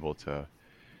be able to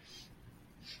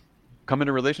come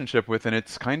into relationship with. And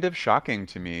it's kind of shocking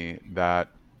to me that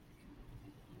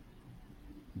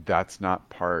that's not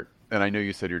part. And I know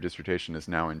you said your dissertation is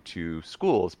now in two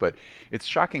schools, but it's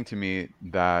shocking to me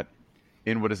that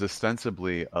in what is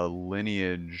ostensibly a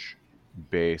lineage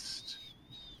based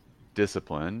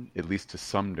discipline, at least to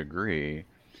some degree,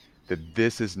 that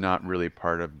this is not really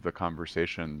part of the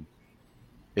conversation,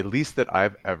 at least that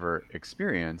I've ever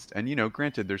experienced. And,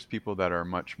 granted, there's people that are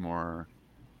much more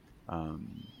um,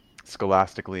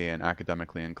 scholastically and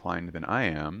academically inclined than I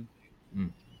am.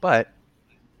 Mm, But,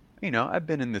 I've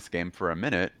been in this game for a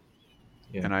minute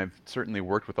yeah. and I've certainly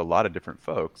worked with a lot of different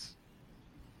folks.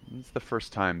 It's the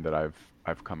first time that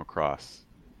I've come across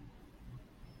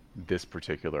this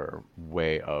particular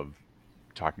way of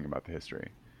talking about the history.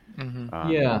 hmm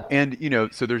Yeah. And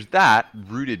so there's that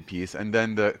rooted piece, and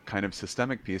then the kind of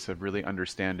systemic piece of really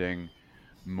understanding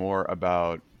more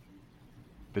about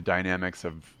the dynamics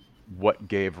of what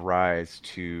gave rise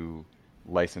to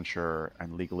licensure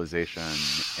and legalization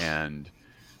and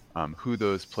who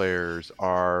those players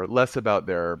are, less about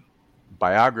their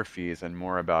biographies and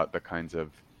more about the kinds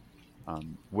of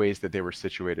ways that they were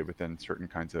situated within certain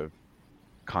kinds of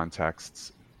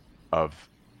contexts of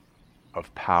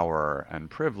power and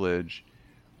privilege.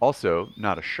 Also,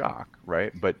 not a shock,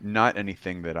 right? But not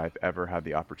anything that I've ever had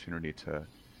the opportunity to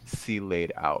see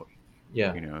laid out.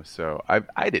 Yeah. So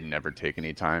I didn't ever take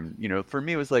any time. For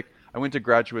me, it was like I went to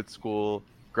graduate school.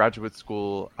 Graduate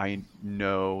school, I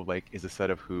know, like, is a set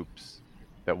of hoops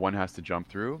that one has to jump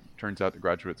through. Turns out the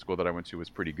graduate school that I went to was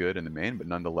pretty good in the main, but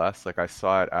nonetheless, like, I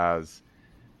saw it as,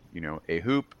 a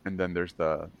hoop, and then there's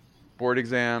the board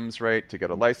exams, right, to get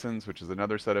a license, which is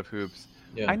another set of hoops.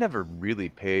 Yeah. I never really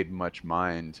paid much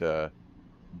mind to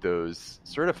those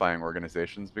certifying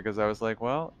organizations because I was like,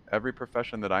 well, every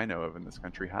profession that I know of in this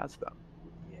country has them,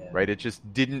 right? It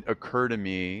just didn't occur to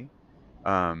me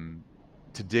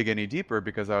to dig any deeper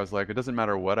because I was like, it doesn't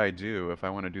matter what I do if I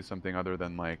want to do something other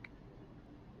than, like,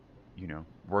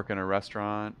 work in a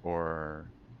restaurant or,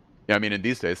 yeah, I mean, in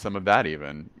these days, some of that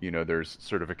even, there's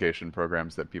certification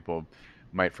programs that people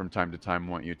might from time to time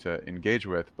want you to engage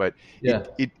with, but Yeah.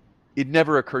 it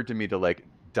never occurred to me to, like,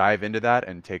 dive into that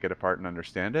and take it apart and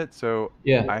understand it. So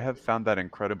Yeah. I have found that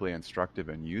incredibly instructive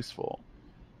and useful.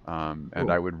 And Cool.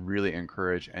 I would really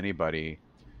encourage anybody.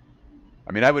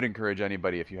 I mean, I would encourage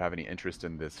anybody, if you have any interest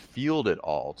in this field at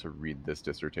all, to read this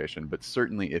dissertation. But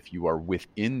certainly if you are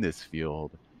within this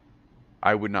field,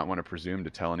 I would not want to presume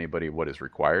to tell anybody what is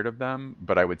required of them.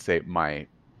 But I would say my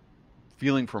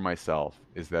feeling for myself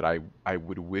is that I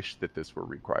would wish that this were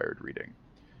required reading.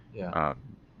 Yeah.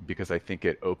 Because I think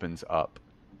it opens up.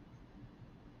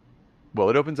 Well,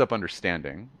 it opens up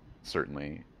understanding,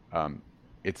 certainly.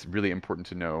 It's really important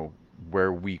to know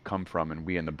where we come from, and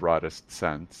we in the broadest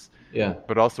sense. Yeah.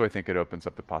 But also I think it opens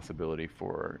up the possibility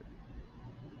for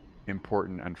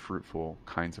important and fruitful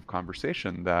kinds of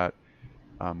conversation that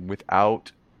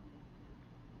without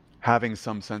having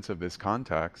some sense of this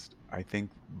context, I think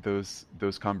those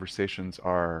conversations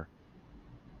are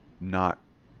not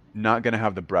going to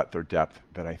have the breadth or depth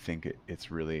that I think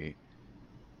it's really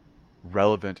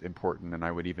relevant, important, and I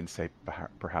would even say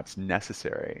perhaps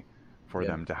necessary for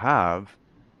them to have,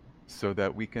 so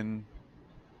that we can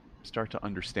start to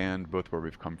understand both where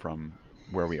we've come from,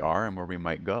 where we are, and where we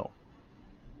might go.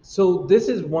 So this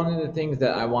is one of the things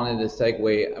that I wanted to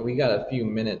segue. We got a few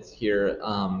minutes here.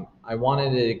 I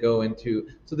wanted to go into,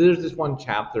 so there's this one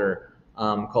chapter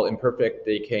called Imperfect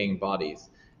Decaying Bodies.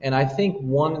 And I think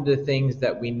one of the things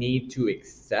that we need to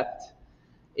accept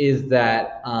is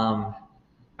that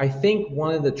I think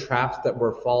one of the traps that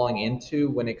we're falling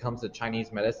into when it comes to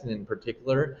Chinese medicine in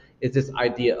particular is this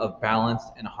idea of balance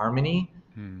and harmony.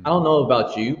 I don't know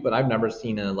about you, but I've never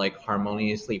seen a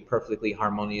perfectly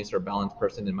harmonious or balanced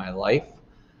person in my life.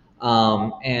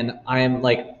 And I am,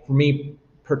 like, for me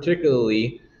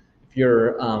particularly, if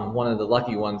you're one of the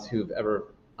lucky ones who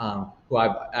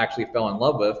I've actually fell in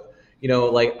love with,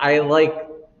 like, I like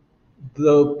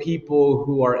the people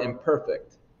who are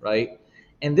imperfect, right?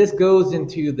 And this goes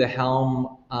into the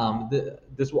helm.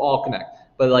 This will all connect,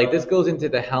 but, like, this goes into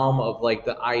the helm of, like,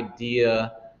 the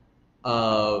idea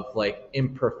of, like,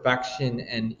 imperfection,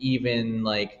 and even,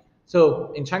 like,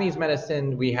 so in Chinese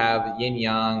medicine we have yin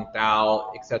yang,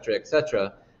 Tao, etc.,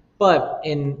 etc. But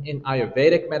in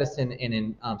Ayurvedic medicine and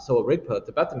in Sowa Rigpa,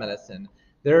 Tibetan medicine,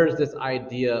 there's this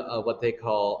idea of what they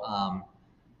call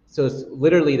so it's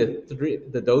literally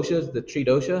the doshas, the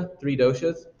three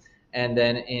doshas, and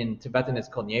then in Tibetan it's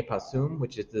called Nye Pasum,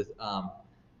 which is this.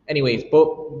 Anyways,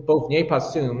 both Nye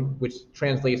Pasum, which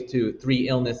translates to three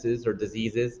illnesses or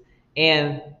diseases,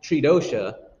 and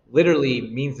Tridosha literally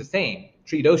means the same.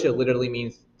 Tridosha literally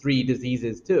means three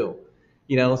diseases too.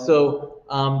 So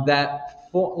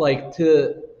like,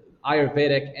 to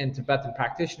Ayurvedic and Tibetan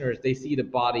practitioners, they see the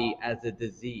body as a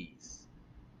disease,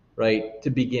 right? To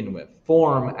begin with,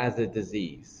 form as a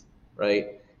disease,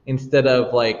 right? Instead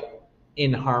of, like,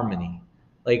 in harmony.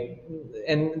 Like,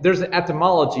 and there's an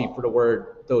etymology for the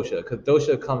word dosha, because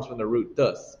dosha comes from the root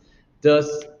dus.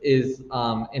 Dus is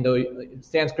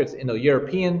Sanskrit's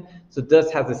Indo-European, so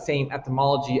dus has the same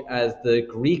etymology as the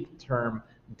Greek term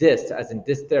dis, as in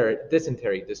dysentery,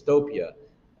 dystopia,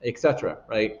 etc.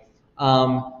 Right?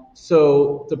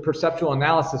 So the perceptual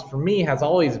analysis for me has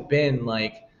always been,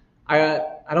 like, I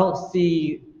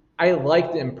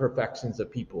like the imperfections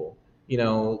of people.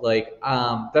 Like,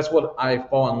 that's what I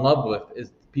fall in love with,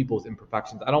 is people's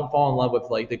imperfections. I don't fall in love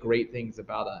with, like, the great things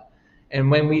about it. And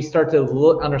when we start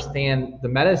to understand the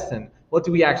medicine, what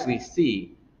do we actually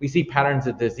see? We see patterns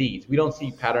of disease. We don't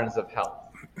see patterns of health,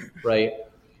 right?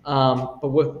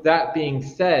 But with that being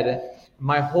said,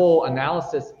 my whole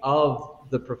analysis of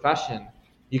the profession,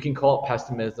 you can call it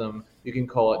pessimism, you can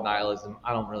call it nihilism,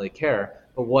 I don't really care.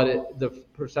 But the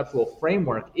perceptual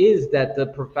framework is that the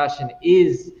profession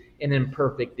is an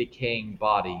imperfect, decaying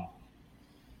body,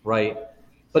 right?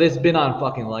 But it's been on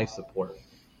fucking life support,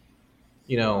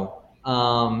 and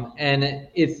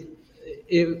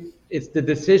it's the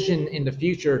decision in the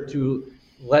future to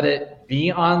let it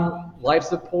be on life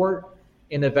support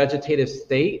in a vegetative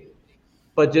state,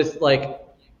 but just like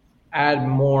add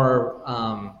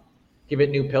more, give it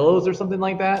new pillows or something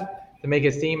like that to make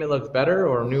it seem it looks better,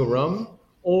 or a new room,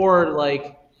 or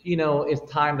like,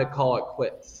 it's time to call it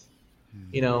quits.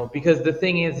 Because the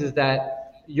thing is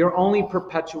that you're only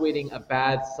perpetuating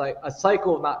a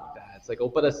cycle, not bad cycle,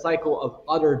 but a cycle of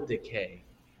utter decay.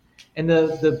 And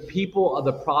the people of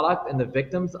the product and the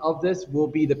victims of this will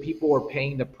be the people who are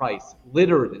paying the price,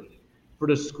 literally, for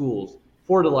the schools,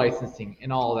 for the licensing,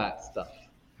 and all that stuff.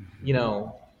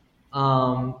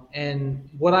 And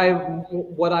what I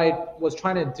was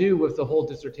trying to do with the whole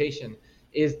dissertation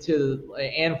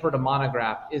and for the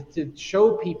monograph, is to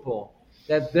show people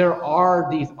that there are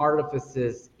these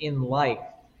artifices in life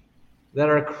that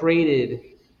are created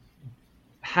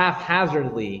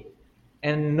haphazardly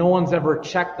and no one's ever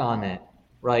checked on it,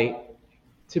 right?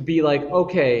 To be like,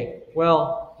 okay,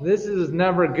 well, this is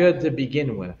never good to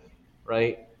begin with,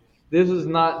 right? This is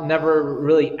never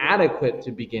really adequate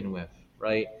to begin with,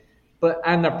 right? But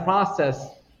in the process,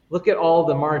 look at all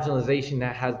the marginalization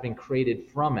that has been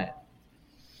created from it.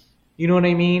 You know what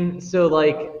I mean? So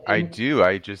like, I do.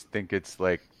 I just think it's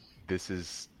like, this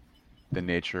is the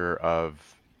nature of,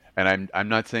 and I'm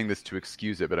not saying this to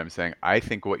excuse it, but I'm saying I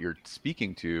think what you're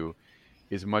speaking to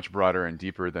is much broader and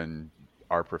deeper than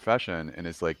our profession, and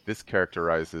it's like, this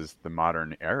characterizes the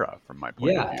modern era from my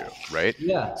point of view, right?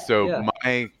 Yeah. So yeah.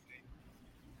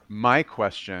 my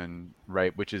question,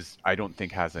 right, which is, I don't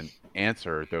think has an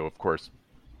answer, though of course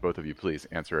both of you please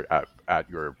answer it at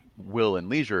your will and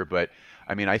leisure, but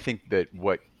I mean, I think that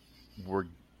what we're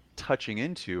touching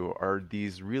into are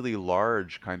these really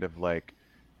large kind of like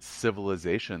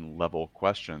civilization level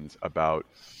questions about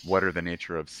what are the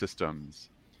nature of systems,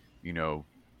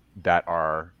 that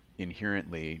are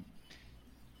inherently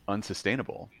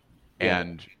unsustainable,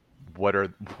 and what do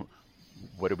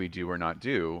we do or not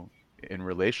do in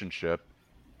relationship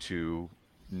to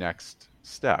next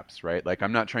steps, right? Like,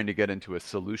 I'm not trying to get into a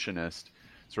solutionist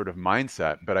sort of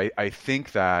mindset, but I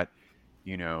think that,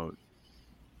 yeah,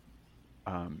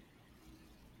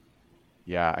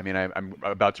 I mean, I'm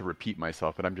about to repeat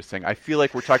myself, but I'm just saying, I feel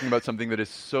like we're talking about something that is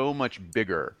so much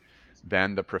bigger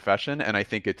than the profession, and I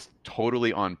think it's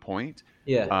totally on point.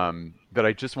 Yeah. That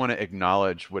I just want to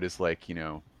acknowledge what is like,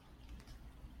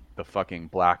 the fucking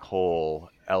black hole,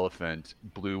 elephant,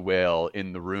 blue whale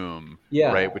in the room,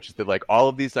 Yeah. right? Which is that like all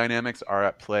of these dynamics are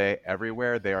at play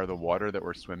everywhere. They are the water that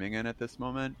we're swimming in at this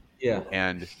moment. Yeah.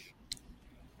 And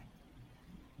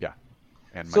yeah.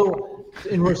 And so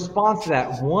in response to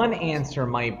that, one answer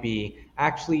might be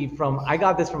actually I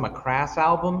got this from a Crass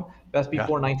album, Best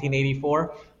Before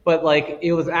 1984, but like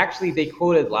it was actually, they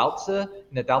quoted Lao Tzu in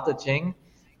the Tao Te Ching.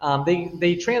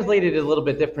 They translated it a little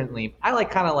bit differently. I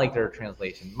kind of like their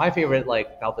translation. My favorite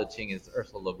Tao Te Ching is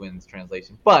Ursula Le Guin's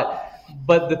translation. But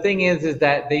the thing is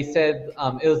that they said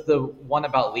it was the one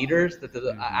about leaders, that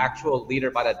the actual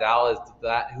leader by the Tao is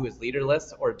that who is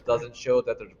leaderless or doesn't show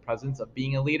that there's a presence of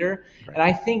being a leader. Right. And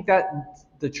I think that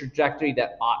the trajectory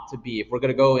that ought to be, if we're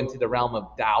going to go into the realm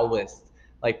of Taoist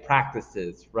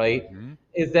practices, right,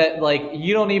 is that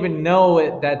you don't even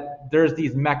know that there's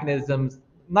these mechanisms,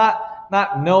 not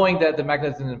knowing that the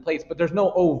mechanism is in place, but there's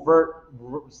no overt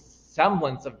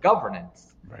semblance of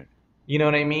governance. Right. You know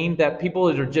what I mean? That people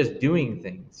are just doing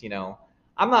things,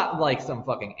 I'm not some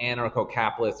fucking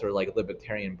anarcho-capitalist or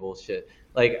libertarian bullshit.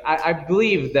 I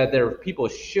believe that there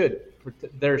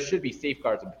should be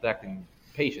safeguards in protecting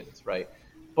patients, right?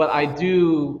 But I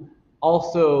do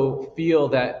also feel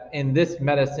that in this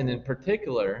medicine in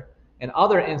particular and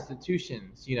other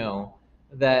institutions,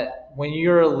 that when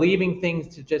you're leaving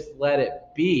things to just let it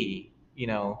be,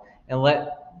 and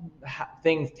let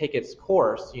things take its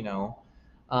course,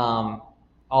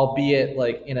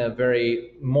 albeit in a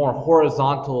very more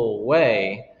horizontal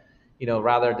way,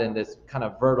 rather than this kind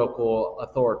of vertical,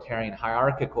 authoritarian,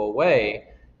 hierarchical way,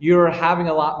 you're having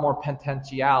a lot more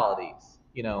potentialities,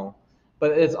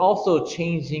 but it's also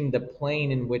changing the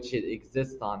plane in which it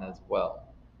exists on as well,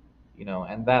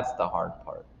 and that's the hard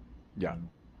part. Yeah.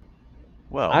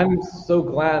 Well, I'm so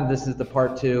glad this is the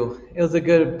part 2. It was a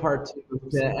good part 2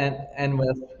 to end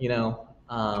with,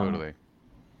 totally.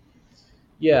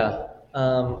 Yeah.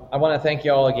 I want to thank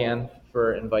you all again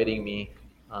for inviting me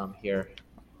here.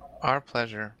 Our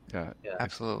pleasure. Yeah, Yeah.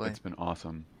 Absolutely. it's been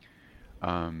awesome.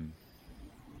 Um,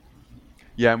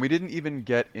 yeah, and we didn't even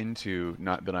get into,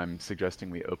 not that I'm suggesting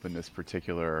we open this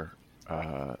particular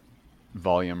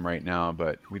volume right now,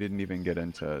 but we didn't even get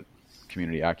into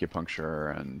community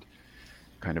acupuncture and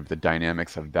kind of the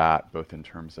dynamics of that, both in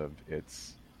terms of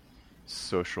its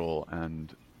social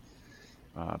and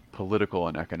political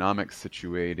and economic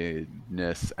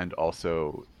situatedness, and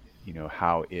also,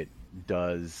 how it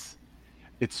does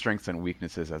its strengths and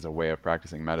weaknesses as a way of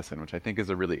practicing medicine, which I think is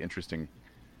a really interesting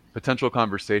potential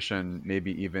conversation,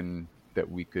 maybe even that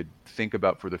we could think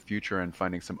about for the future, and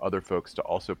finding some other folks to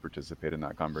also participate in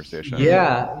that conversation.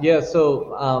 Yeah.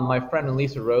 So my friend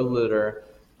Lisa Roseluter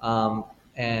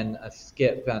and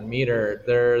Skip Van Meter,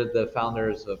 they're the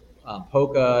founders of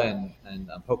Polka and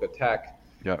Polka Tech.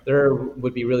 Yeah. There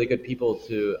would be really good people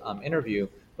to interview.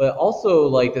 But also,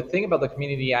 like, the thing about the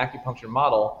community acupuncture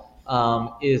model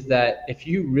is that if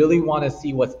you really want to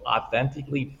see what's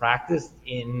authentically practiced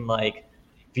in like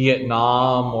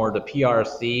Vietnam or the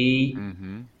PRC,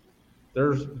 Mm-hmm.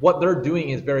 there's what they're doing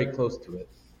is very close to it.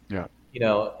 Yeah.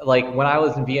 Like when I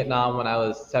was in Vietnam when I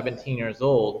was 17 years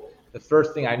old, the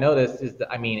first thing I noticed is that,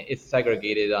 I mean, it's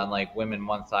segregated on like women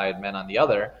one side, men on the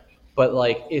other, but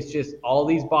like it's just all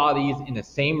these bodies in the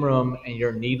same room and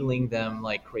you're needling them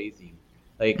like crazy,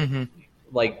 like Mm-hmm.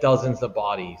 like dozens of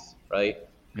bodies, right?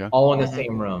 Yeah. All in the Mhm.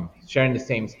 same room, sharing the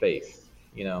same space,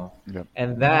 Yep.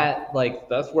 and that, like,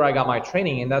 that's where I got my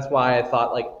training, and that's why I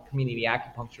thought like community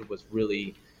acupuncture was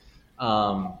really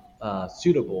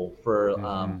suitable for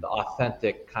the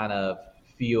authentic kind of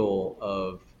feel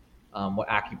of what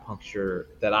acupuncture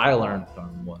that I learned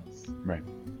from was. Right.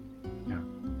 Yeah.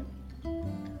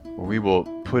 Well, we will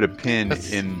put a pin Let's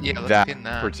that pin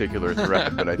that. particular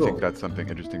thread, but I Cool. think that's something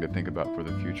interesting to think about for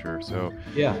the future. So,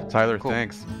 Yeah, Tyler, Cool.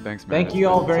 thanks, man. Thank you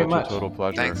all It's very been much. such a total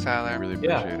pleasure. Thanks, Tyler. I really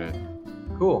Yeah. appreciate it.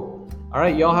 cool. All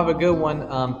right, y'all have a good one.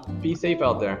 Be safe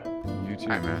out there. You too,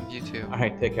 All right, man. you too. All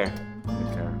right, take care.